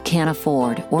home you can't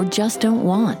afford or just don't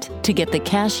want to get the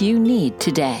cash you need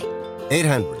today.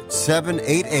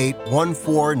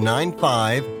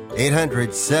 800-788-1495.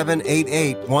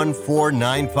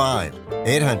 800-788-1495.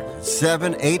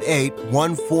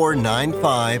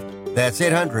 800-788-1495. That's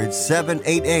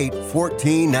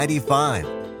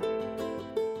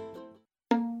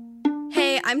 800-788-1495.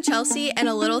 Hey, I'm Chelsea, and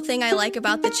a little thing I like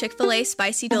about the Chick-fil-A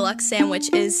Spicy Deluxe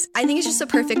Sandwich is I think it's just a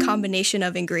perfect combination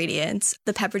of ingredients.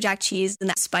 The pepper jack cheese and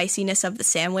that spiciness of the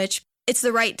sandwich. It's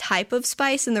the right type of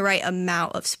spice and the right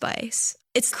amount of spice.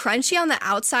 It's crunchy on the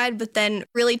outside, but then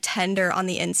really tender on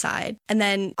the inside. And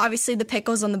then, obviously, the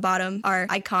pickles on the bottom are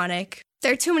iconic.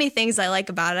 There are too many things I like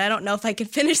about it. I don't know if I can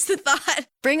finish the thought.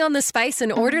 Bring on the spice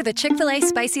and order the Chick-fil-A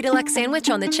Spicy Deluxe Sandwich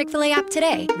on the Chick-fil-A app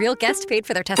today. Real guest paid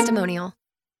for their testimonial.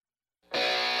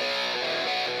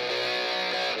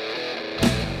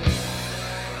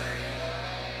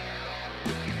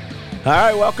 All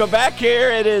right, welcome back here.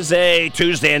 It is a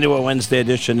Tuesday into a Wednesday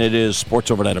edition. It is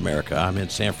Sports Overnight America. I'm in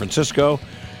San Francisco.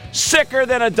 Sicker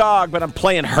than a dog, but I'm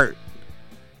playing hurt.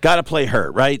 Got to play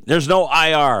hurt, right? There's no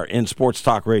IR in sports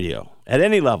talk radio at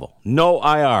any level. No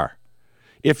IR.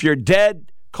 If you're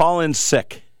dead, call in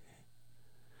sick.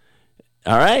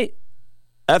 All right?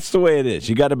 That's the way it is.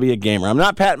 You got to be a gamer. I'm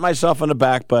not patting myself on the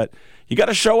back, but you got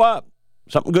to show up.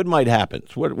 Something good might happen.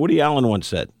 It's what Woody Allen once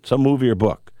said, some movie or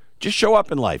book. Just show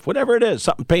up in life, whatever it is,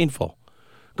 something painful.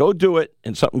 Go do it,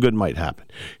 and something good might happen.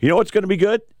 You know what's going to be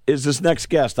good is this next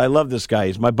guest. I love this guy.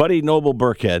 He's my buddy, Noble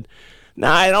Burkhead.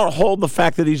 Now, I don't hold the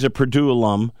fact that he's a Purdue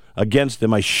alum against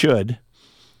him. I should.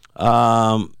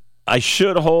 I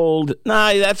should hold.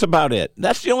 Nah, that's about it.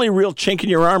 That's the only real chink in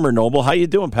your armor, Noble. How you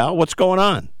doing, pal? What's going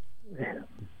on?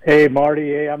 Hey, Marty.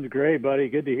 Hey, I'm great, buddy.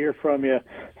 Good to hear from you.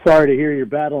 Sorry to hear you're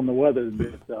battling the weather a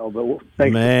bit, though, but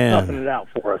thanks for toughing it out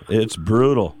for us. It's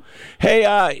brutal.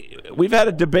 Hey, we've had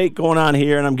a debate going on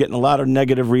here, and I'm getting a lot of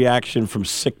negative reaction from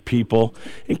sick people,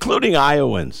 including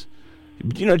Iowans.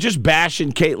 You know, just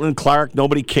bashing Caitlin Clark.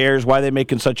 Nobody cares why they're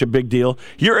making such a big deal.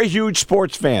 You're a huge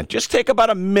sports fan. Just take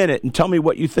about a minute and tell me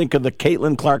what you think of the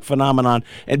Caitlin Clark phenomenon,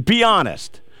 and be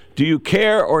honest. Do you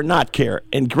care or not care?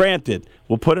 And granted,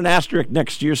 we'll put an asterisk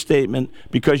next to your statement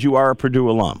because you are a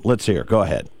Purdue alum. Let's hear it. Go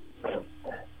ahead.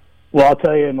 Well, I'll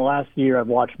tell you, in the last year, I've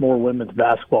watched more women's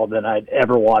basketball than I'd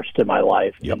ever watched in my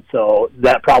life. Yep. And so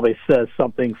that probably says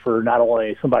something for not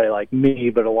only somebody like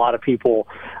me, but a lot of people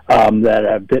that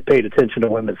have paid attention to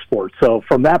women's sports. So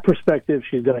from that perspective,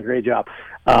 she's done a great job.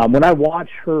 When I watch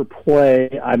her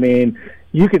play, I mean,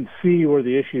 you can see where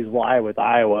the issues lie with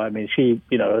Iowa. I mean,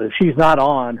 if she's not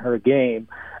on her game,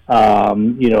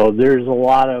 there's a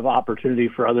lot of opportunity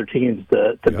for other teams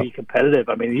to be competitive.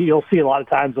 I mean, you'll see a lot of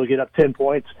times they'll get up 10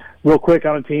 points real quick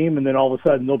on a team, and then all of a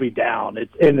sudden they'll be down.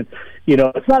 It's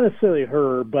not necessarily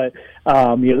her, but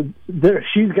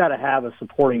she's got to have a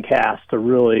supporting cast to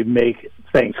really make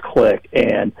things click.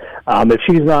 And if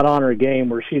she's not on her game,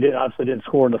 where she obviously didn't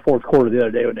score in the fourth quarter the other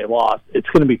day when they lost, it's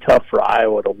going to be tough for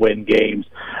Iowa to win games.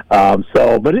 But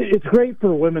it's great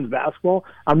for women's basketball.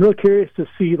 I'm real curious to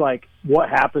see what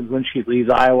happens when she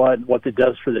leaves Iowa and what it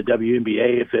does for the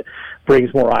WNBA, if it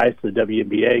brings more eyes to the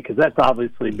WNBA, because that's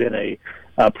obviously been a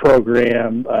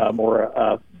program or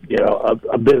a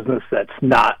business that's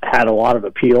not had a lot of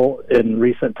appeal in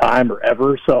recent time or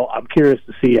ever. So I'm curious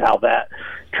to see how that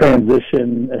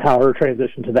transition and how her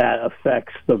transition to that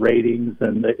affects the ratings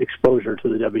and the exposure to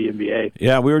the WNBA.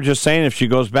 Yeah, we were just saying if she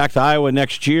goes back to Iowa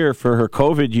next year for her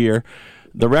COVID year,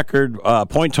 the record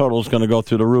point total is going to go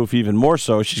through the roof even more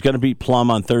so. She's going to beat Plum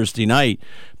on Thursday night,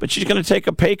 but she's going to take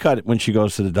a pay cut when she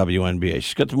goes to the WNBA.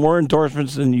 She's got more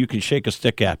endorsements than you can shake a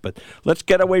stick at, but let's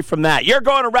get away from that. You're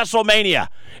going to WrestleMania,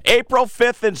 April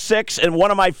 5th and 6th in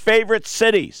one of my favorite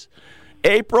cities.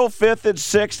 April 5th and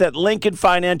 6th at Lincoln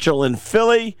Financial in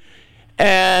Philly,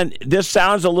 and this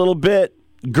sounds a little bit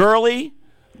girly,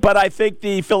 but I think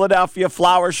the Philadelphia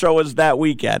Flower Show is that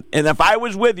weekend. And if I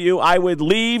was with you, I would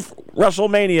leave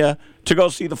WrestleMania to go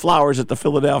see the flowers at the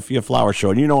Philadelphia Flower Show.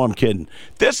 And you know I'm kidding.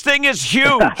 This thing is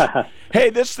huge.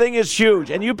 Hey, this thing is huge.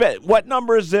 And you bet, what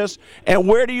number is this? And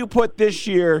where do you put this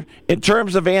year in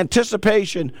terms of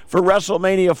anticipation for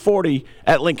WrestleMania 40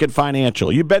 at Lincoln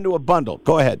Financial? You've been to a bundle.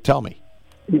 Go ahead, tell me.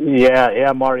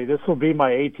 Yeah, Marty. This will be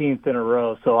my 18th in a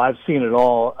row, so I've seen it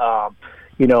all.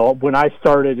 When I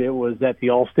started, it was at the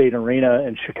Allstate Arena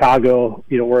in Chicago,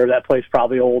 where that place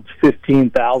probably holds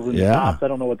 15,000 tops. I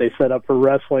don't know what they set up for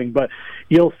wrestling, but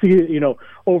you'll see,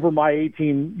 over my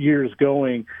 18 years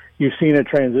going, you've seen a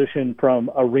transition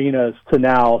from arenas to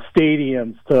now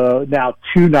stadiums to now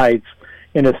 2 nights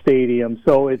in a stadium.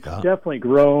 So it's definitely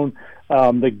grown.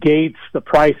 The gates, the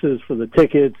prices for the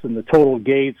tickets and the total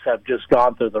gates have just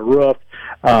gone through the roof.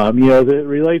 As it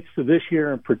relates to this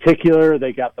year in particular,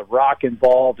 they got The Rock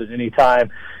involved, and anytime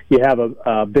you have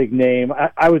a big name,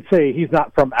 I would say he's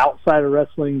not from outside of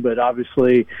wrestling, but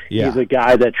obviously he's a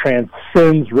guy that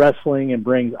transcends wrestling and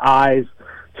brings eyes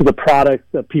to the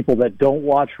product of people that don't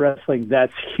watch wrestling.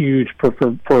 That's huge for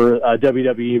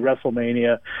WWE,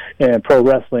 WrestleMania, and pro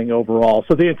wrestling overall.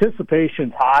 So the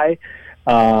anticipation's high.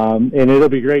 And it'll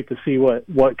be great to see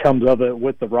what comes of it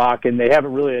with The Rock. And they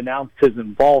haven't really announced his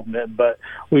involvement, but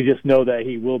we just know that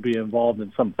he will be involved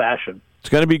in some fashion. It's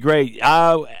going to be great.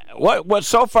 What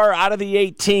so far out of the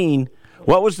 18,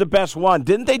 what was the best one?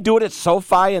 Didn't they do it at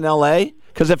SoFi in L.A.?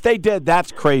 Because if they did,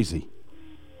 that's crazy.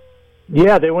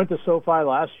 Yeah, they went to SoFi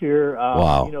last year.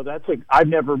 Wow. I had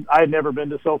never been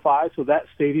to SoFi, so that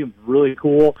stadium's really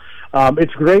cool.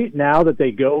 It's great now that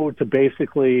they go to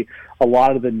basically a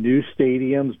lot of the new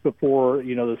stadiums before,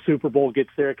 the Super Bowl gets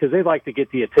there, because they like to get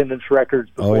the attendance records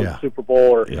before the Super Bowl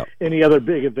or any other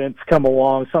big events come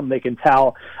along, something they can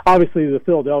tout. Obviously, the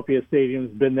Philadelphia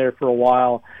Stadium's been there for a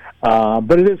while,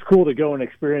 but it is cool to go and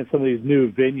experience some of these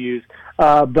new venues.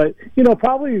 But,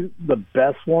 probably the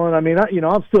best one,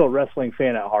 I'm still a wrestling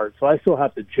fan at heart, so I still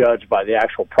have to judge by the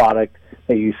actual product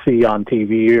that you see on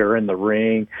TV or in the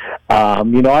ring.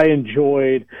 I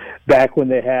enjoyed back when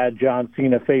they had John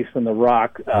Cena facing The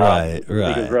Rock. Right. I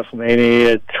think it was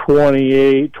WrestleMania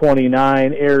 28,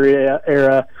 29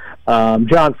 era.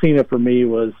 John Cena for me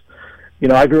was,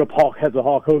 I grew up as a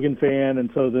Hulk Hogan fan, and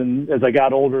so then as I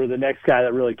got older, the next guy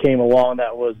that really came along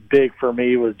that was big for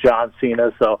me was John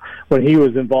Cena. So when he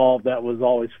was involved, that was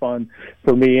always fun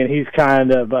for me, and he's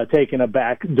kind of taken a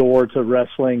back door to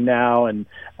wrestling now, and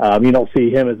you don't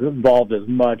see him as involved as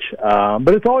much.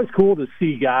 But it's always cool to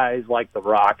see guys like The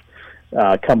Rock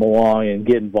come along and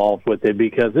get involved with it,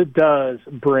 because it does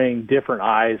bring different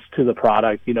eyes to the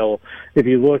product. If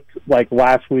you looked like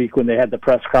last week when they had the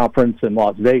press conference in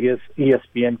Las Vegas,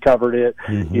 ESPN covered it.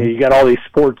 Mm-hmm. You got all these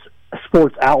sports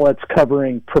outlets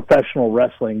covering professional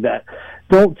wrestling that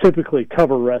don't typically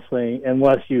cover wrestling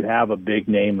unless you have a big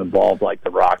name involved like The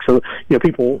Rock. So,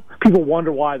 people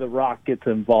wonder why The Rock gets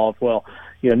involved. Well,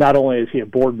 not only is he a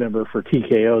board member for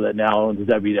TKO that now owns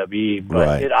WWE,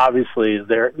 but it obviously is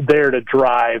there to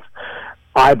drive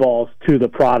eyeballs to the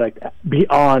product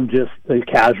beyond just the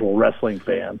casual wrestling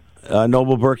fan.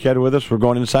 Noble Burkhead with us. We're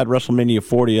going inside WrestleMania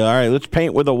 40. All right, let's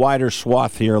paint with a wider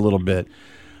swath here a little bit.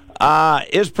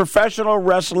 Is professional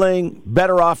wrestling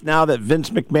better off now that Vince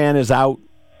McMahon is out?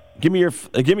 Give me your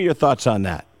thoughts on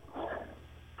that.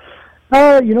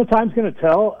 Time's going to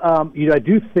tell. I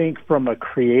do think from a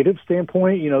creative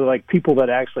standpoint, like people that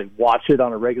actually watch it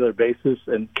on a regular basis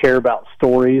and care about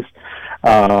stories,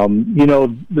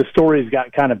 the stories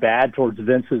got kind of bad towards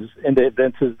Vince's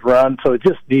run, so it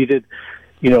just needed,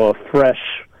 a fresh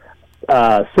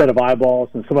set of eyeballs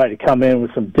and somebody to come in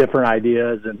with some different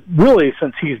ideas. And really,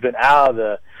 since he's been out of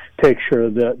the picture,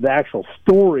 the actual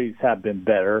stories have been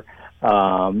better.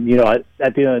 At the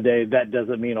end of the day, that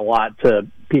doesn't mean a lot to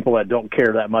people that don't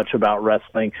care that much about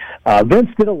wrestling. Vince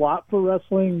did a lot for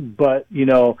wrestling, but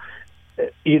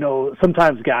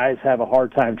sometimes guys have a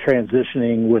hard time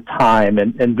transitioning with time,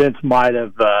 and Vince might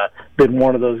have been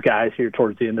one of those guys here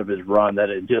towards the end of his run that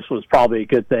it just was probably a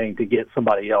good thing to get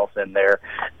somebody else in there.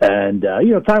 And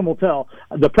time will tell.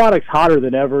 The product's hotter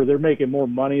than ever. They're making more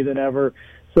money than ever.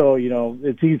 So,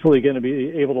 it's easily going to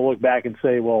be able to look back and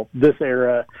say, well, this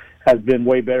era has been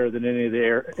way better than any of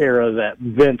the era that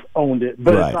Vince owned it.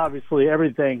 But It's obviously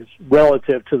everything's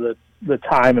relative to the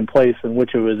time and place in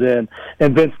which it was in.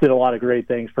 And Vince did a lot of great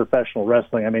things for professional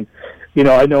wrestling.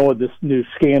 I know this new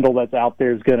scandal that's out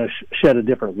there is going to shed a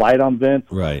different light on Vince.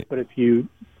 Right. But if you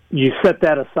set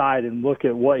that aside and look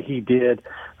at what he did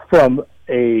from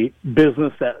a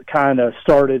business that kind of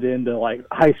started into like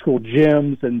high school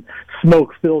gyms and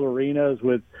smoke-filled arenas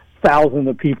with thousands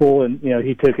of people, and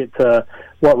he took it to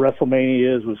what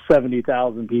WrestleMania is with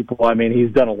 70,000 people.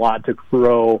 He's done a lot to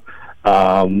grow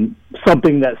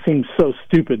something that seems so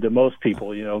stupid to most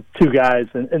people. Two guys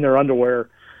in their underwear,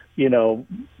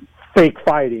 fake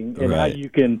fighting, and how you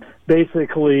can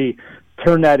basically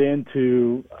turn that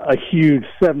into a huge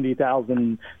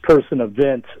 70,000 person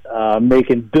event,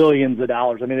 making billions of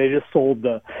dollars. They just sold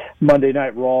the Monday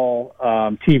Night Raw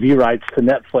TV rights to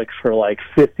Netflix for like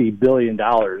 $50 billion.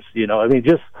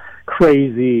 Just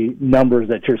crazy numbers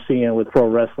that you're seeing with pro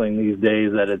wrestling these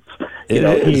days. That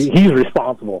he's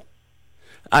responsible.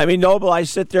 I mean, Noble, I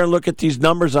sit there and look at these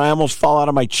numbers, and I almost fall out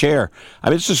of my chair. I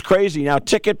mean, this is crazy. Now,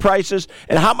 ticket prices,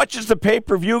 and how much is the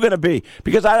pay-per-view going to be?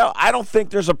 Because I don't think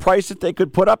there's a price that they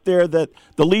could put up there that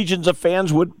the legions of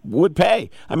fans would pay.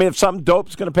 I mean, if some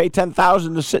dope's going to pay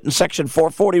 $10,000 to sit in section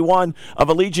 441 of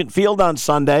Allegiant Field on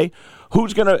Sunday,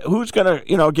 who's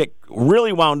gonna get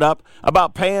really wound up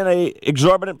about paying a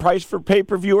exorbitant price for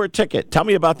pay-per-view or ticket? Tell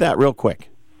me about that real quick.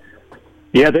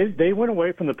 Yeah, they went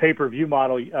away from the pay-per-view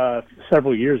model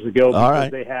several years ago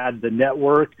because they had the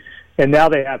network, and now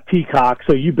they have Peacock.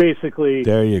 So you basically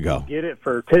there you go get it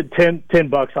for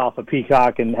 $10 off of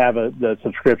Peacock and have the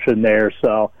subscription there.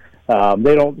 So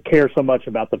they don't care so much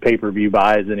about the pay-per-view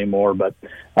buys anymore, but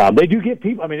they do get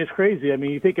people. I mean, it's crazy. I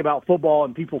mean, you think about football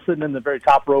and people sitting in the very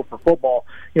top row for football.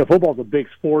 You know, football's a big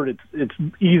sport. It's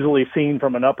easily seen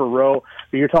from an upper row.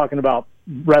 But you're talking about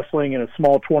wrestling in a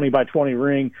small 20 by 20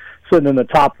 ring, sitting in the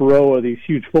top row of these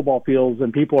huge football fields,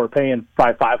 and people are paying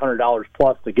probably $500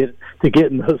 plus to get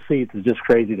in those seats. Is just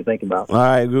crazy to think about. All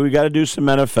right, we got to do some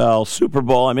NFL Super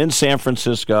Bowl. I'm in San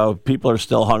Francisco. People are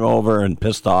still hungover and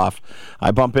pissed off. I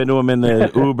bump into them in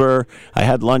the Uber. I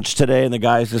had lunch today, and the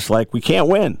guy's just like, "We can't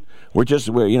win. We're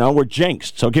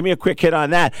jinxed." So give me a quick hit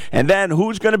on that. And then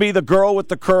who's going to be the girl with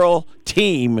the curl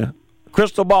team?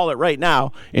 Crystal ball it right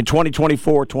now in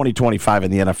 2024, 2025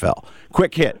 in the NFL.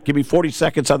 Quick hit. Give me 40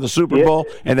 seconds on the Super Bowl,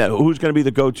 and then who's going to be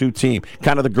the go-to team?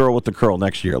 Kind of the girl with the curl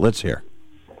next year. Let's hear.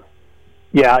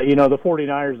 Yeah, the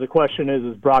 49ers, the question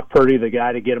is Brock Purdy the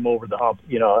guy to get him over the hump?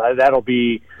 That'll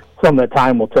be something that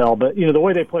time will tell. But, the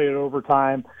way they played it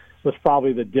overtime was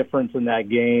probably the difference in that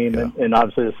game, and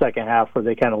obviously the second half where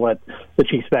they kind of let the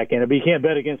Chiefs back in. But you can't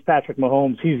bet against Patrick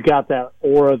Mahomes. He's got that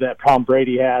aura that Tom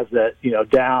Brady has, that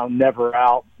down, never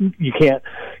out. You can't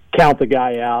count the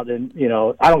guy out, and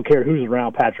I don't care who's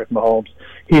around Patrick Mahomes.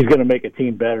 He's going to make a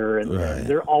team better, and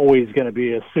they're always going to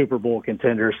be a Super Bowl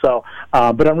contender. So,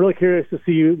 but I'm really curious to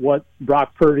see what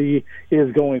Brock Purdy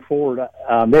is going forward.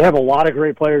 They have a lot of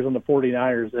great players on the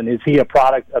 49ers, and is he a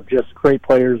product of just great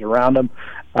players around him?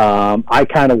 I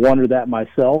kind of wonder that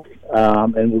myself,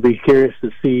 and we'll be curious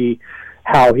to see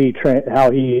how he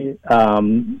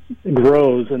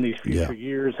grows in these future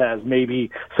years as maybe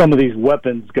some of these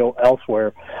weapons go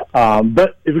elsewhere.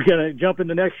 But if we're going to jump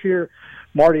into next year,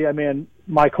 Marty, I mean,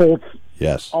 my Colts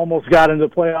almost got into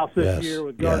the playoffs this year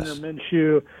with Gardner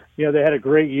Minshew. They had a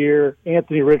great year.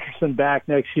 Anthony Richardson back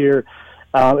next year.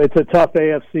 It's a tough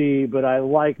AFC, but I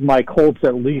like my Colts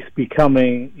at least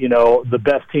becoming, the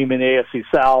best team in the AFC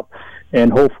South,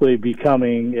 and hopefully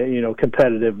becoming,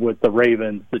 competitive with the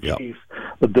Ravens, the Chiefs,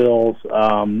 the Bills.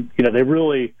 They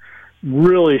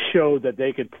really showed that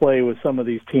they could play with some of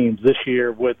these teams this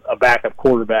year with a backup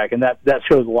quarterback, and that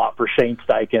shows a lot for Shane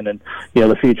Steichen and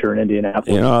the future in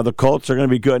Indianapolis. The Colts are going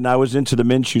to be good, and I was into the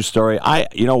Minshew story.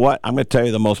 You know what? I'm going to tell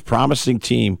you the most promising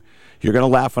team. You're going to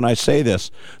laugh when I say this.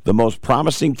 The most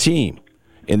promising team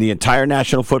in the entire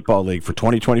National Football League for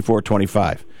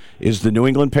 2024-25 is the New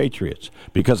England Patriots,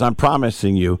 because I'm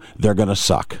promising you they're going to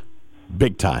suck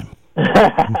big time. Yeah,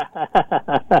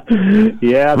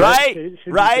 right. It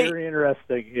should be very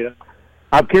interesting.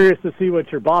 I'm curious to see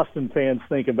what your Boston fans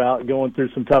think about going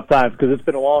through some tough times, because it's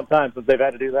been a long time since they've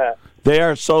had to do that. They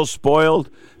are so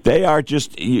spoiled. They're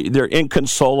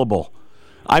inconsolable.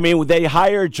 I mean, they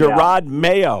hired Gerard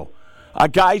Mayo. A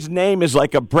guy's name is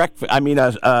like a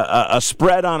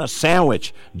spread on a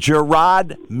sandwich.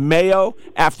 Gerard Mayo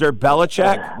after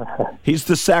Belichick. He's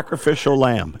the sacrificial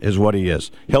lamb is what he is.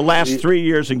 He'll last 3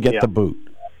 years and get the boot.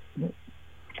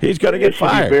 He's going to get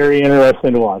fired. Be very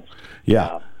interesting to watch.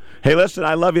 Yeah. Hey, listen,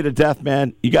 I love you to death,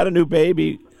 man. You got a new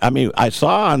baby. I mean, I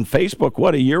saw on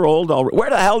Facebook, a year old already. Where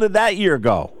the hell did that year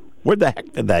go? Where the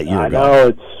heck did that year go? I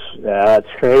know, it's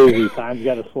crazy. Time's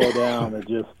got to slow down. It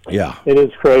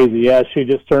is crazy. Yeah, she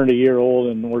just turned a year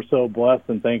old, and we're so blessed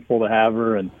and thankful to have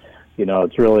her. And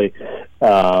it's really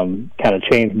kind of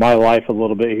changed my life a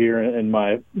little bit here in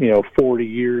my 40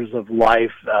 years of life,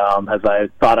 as I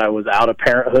thought I was out of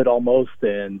parenthood almost,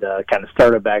 and kind of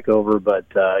started back over. But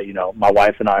my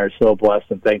wife and I are so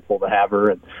blessed and thankful to have her,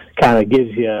 and kind of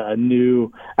gives you a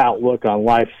new outlook on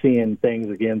life, seeing things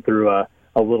again through a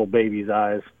little baby's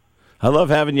eyes. I love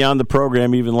having you on the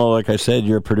program, even though, like I said,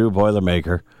 you're a Purdue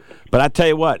Boilermaker. But I tell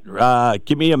you what,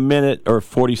 give me a minute or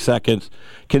 40 seconds.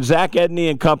 Can Zach Edney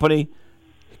and company,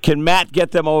 can Matt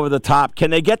get them over the top? Can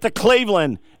they get to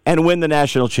Cleveland and win the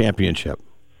national championship?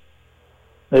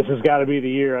 This has got to be the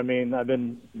year. I mean, I've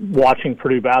been watching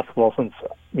Purdue basketball since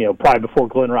probably before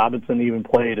Glenn Robinson even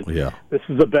played. And Yeah. This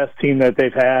is the best team that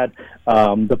they've had.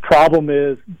 The problem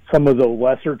is some of the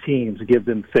lesser teams give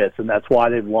them fits, and that's why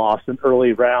they've lost in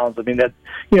early rounds. I mean,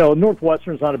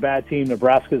 Northwestern's not a bad team.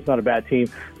 Nebraska's not a bad team.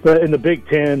 But in the Big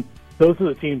Ten, those are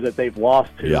the teams that they've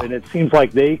lost to. Yeah. And it seems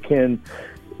like they can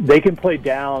play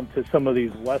down to some of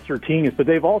these lesser teams, but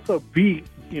they've also beat,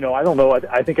 I don't know,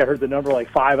 I think I heard the number like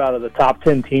 5 out of the top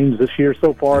 10 teams this year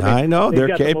so far. I know, they've they're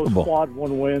got capable. The most quad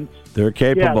one wins. They're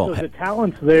capable. Yeah, so the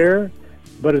talent's there,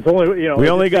 but it's only, we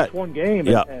only got one game.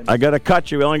 Yeah, and I got to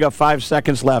cut you. We only got 5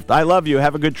 seconds left. I love you.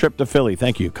 Have a good trip to Philly.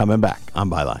 Thank you. Coming back on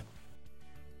Byline.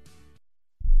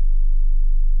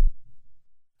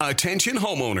 Attention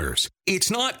homeowners. It's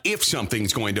not if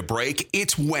something's going to break,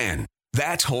 it's when.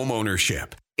 That's home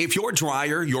ownership. If your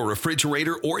dryer, your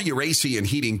refrigerator, or your AC and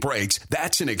heating breaks,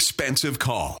 that's an expensive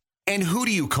call. And who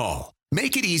do you call?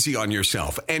 Make it easy on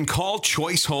yourself and call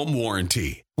Choice Home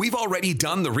Warranty. We've already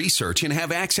done the research and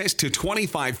have access to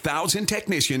 25,000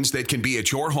 technicians that can be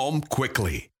at your home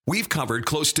quickly. We've covered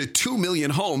close to 2 million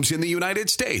homes in the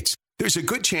United States. There's a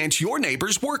good chance your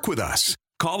neighbors work with us.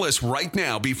 Call us right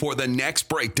now before the next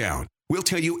breakdown. We'll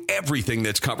tell you everything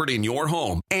that's covered in your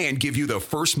home and give you the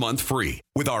first month free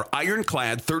with our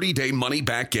ironclad 30-day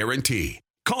money-back guarantee.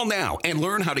 Call now and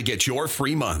learn how to get your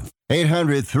free month.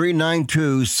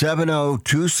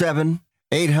 800-392-7027.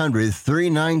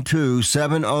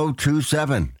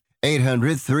 800-392-7027.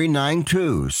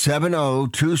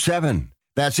 800-392-7027.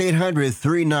 That's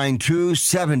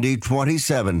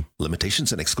 800-392-7027.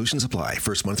 Limitations and exclusions apply.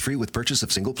 First month free with purchase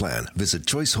of single plan. Visit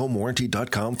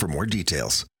choicehomewarranty.com for more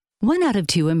details. 1 out of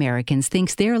 2 Americans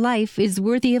thinks their life is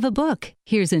worthy of a book.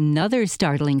 Here's another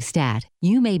startling stat.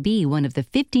 You may be one of the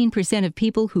 15% of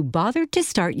people who bothered to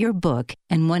start your book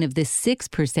and one of the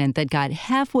 6% that got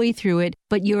halfway through it,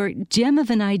 but your gem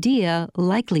of an idea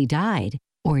likely died.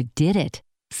 Or did it?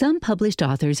 Some published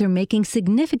authors are making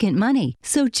significant money,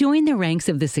 so join the ranks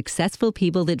of the successful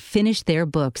people that finished their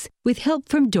books with help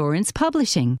from Dorrance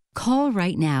Publishing. Call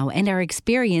right now and our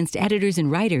experienced editors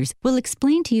and writers will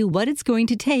explain to you what it's going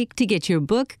to take to get your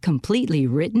book completely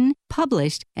written,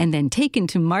 published, and then taken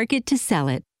to market to sell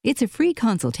it. It's a free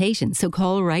consultation, so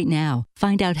call right now.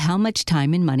 Find out how much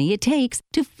time and money it takes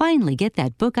to finally get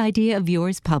that book idea of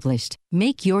yours published.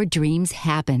 Make your dreams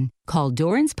happen. Call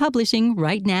Dorrance Publishing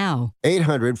right now.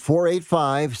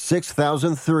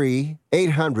 800-485-6003.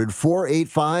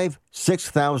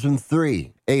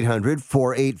 800-485-6003.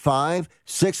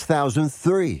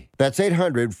 800-485-6003. That's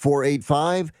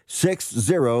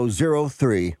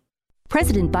 800-485-6003.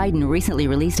 President Biden recently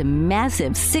released a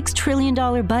massive $6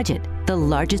 trillion budget, the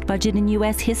largest budget in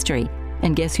U.S. history.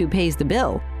 And guess who pays the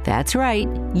bill? That's right,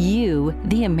 you,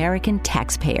 the American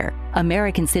taxpayer.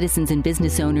 American citizens and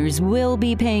business owners will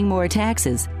be paying more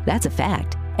taxes. That's a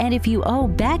fact. And if you owe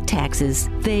back taxes,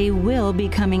 they will be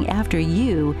coming after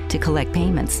you to collect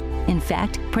payments. In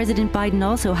fact, President Biden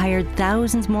also hired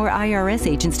thousands more IRS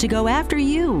agents to go after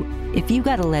you. If you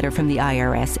got a letter from the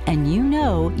IRS and you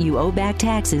know you owe back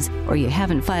taxes or you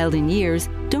haven't filed in years,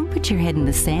 don't put your head in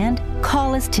the sand.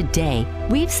 Call us today.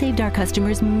 We've saved our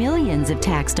customers millions of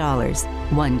tax dollars.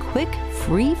 One quick,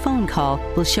 free phone call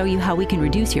will show you how we can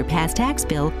reduce your past tax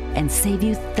bill and save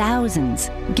you thousands.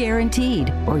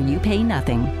 Guaranteed, or you pay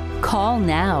nothing. Call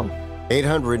now.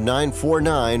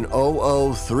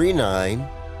 800-949-0039.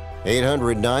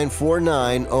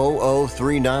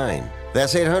 800-949-0039.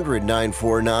 That's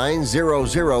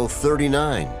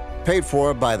 800-949-0039. Paid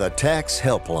for by the Tax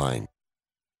Helpline.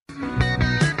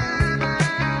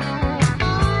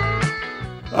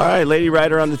 All right, Lady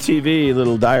Rider on the TV.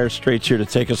 Little Dire Straits here to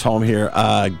take us home here.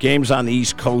 Games on the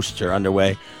East Coast are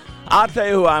underway. I'll tell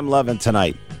you who I'm loving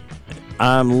tonight.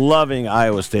 I'm loving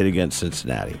Iowa State against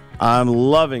Cincinnati. I'm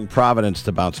loving Providence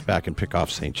to bounce back and pick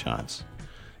off St. John's.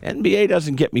 NBA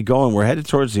doesn't get me going. We're headed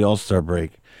towards the All-Star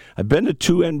break. I've been to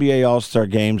 2 NBA All-Star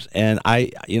games, and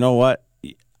you know what?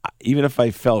 Even if I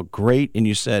felt great and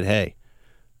you said, hey,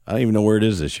 I don't even know where it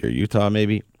is this year, Utah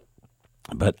maybe,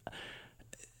 but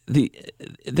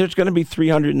there's going to be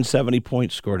 370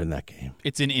 points scored in that game.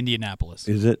 It's in Indianapolis.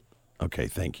 Is it? Okay,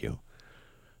 thank you.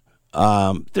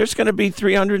 There's going to be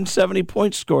 370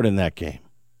 points scored in that game.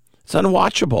 It's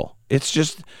unwatchable. It's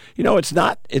just, it's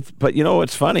not. But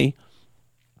it's funny.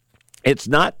 It's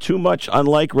not too much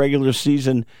unlike regular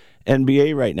season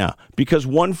NBA right now because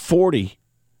 140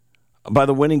 by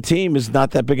the winning team is not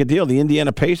that big a deal. The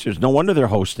Indiana Pacers, no wonder they're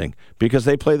hosting because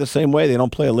they play the same way. They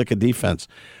don't play a lick of defense.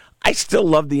 I still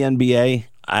love the NBA.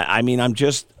 I mean,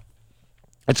 it's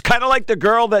kind of like the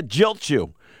girl that jilts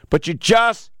you, but you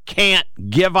just can't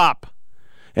give up.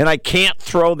 And I can't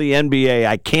throw the NBA.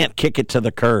 I can't kick it to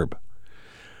the curb.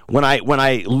 When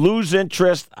I lose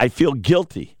interest, I feel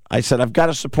guilty. I said, I've got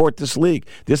to support this league.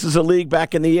 This is a league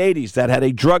back in the 80s that had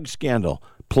a drug scandal.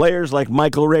 Players like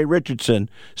Michael Ray Richardson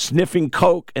sniffing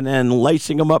coke and then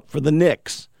lacing them up for the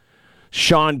Knicks.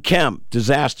 Sean Kemp,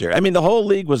 disaster. I mean, the whole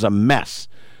league was a mess.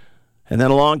 And then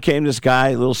along came this guy,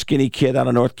 a little skinny kid out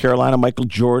of North Carolina, Michael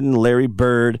Jordan, Larry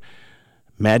Bird,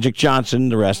 Magic Johnson.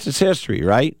 The rest is history,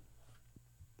 right?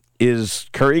 Is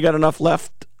Curry got enough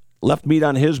left meat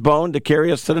on his bone to carry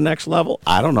us to the next level?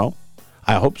 I don't know.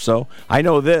 I hope so. I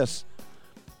know this.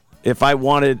 If I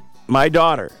wanted my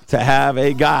daughter to have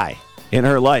a guy in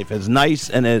her life as nice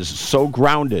and as so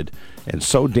grounded and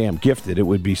so damn gifted, it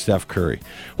would be Steph Curry.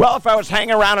 Well, if I was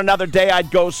hanging around another day,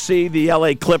 I'd go see the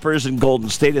L.A. Clippers in Golden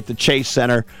State at the Chase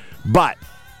Center. But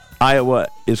Iowa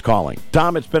is calling.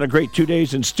 Dom, it's been a great 2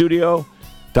 days in studio.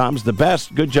 Dom's the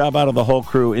best. Good job out of the whole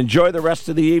crew. Enjoy the rest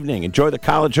of the evening. Enjoy the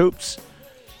college hoops,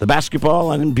 the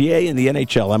basketball, and NBA, and the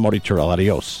NHL. I'm Marty Terrell.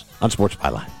 Adios on Sports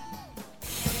Byline.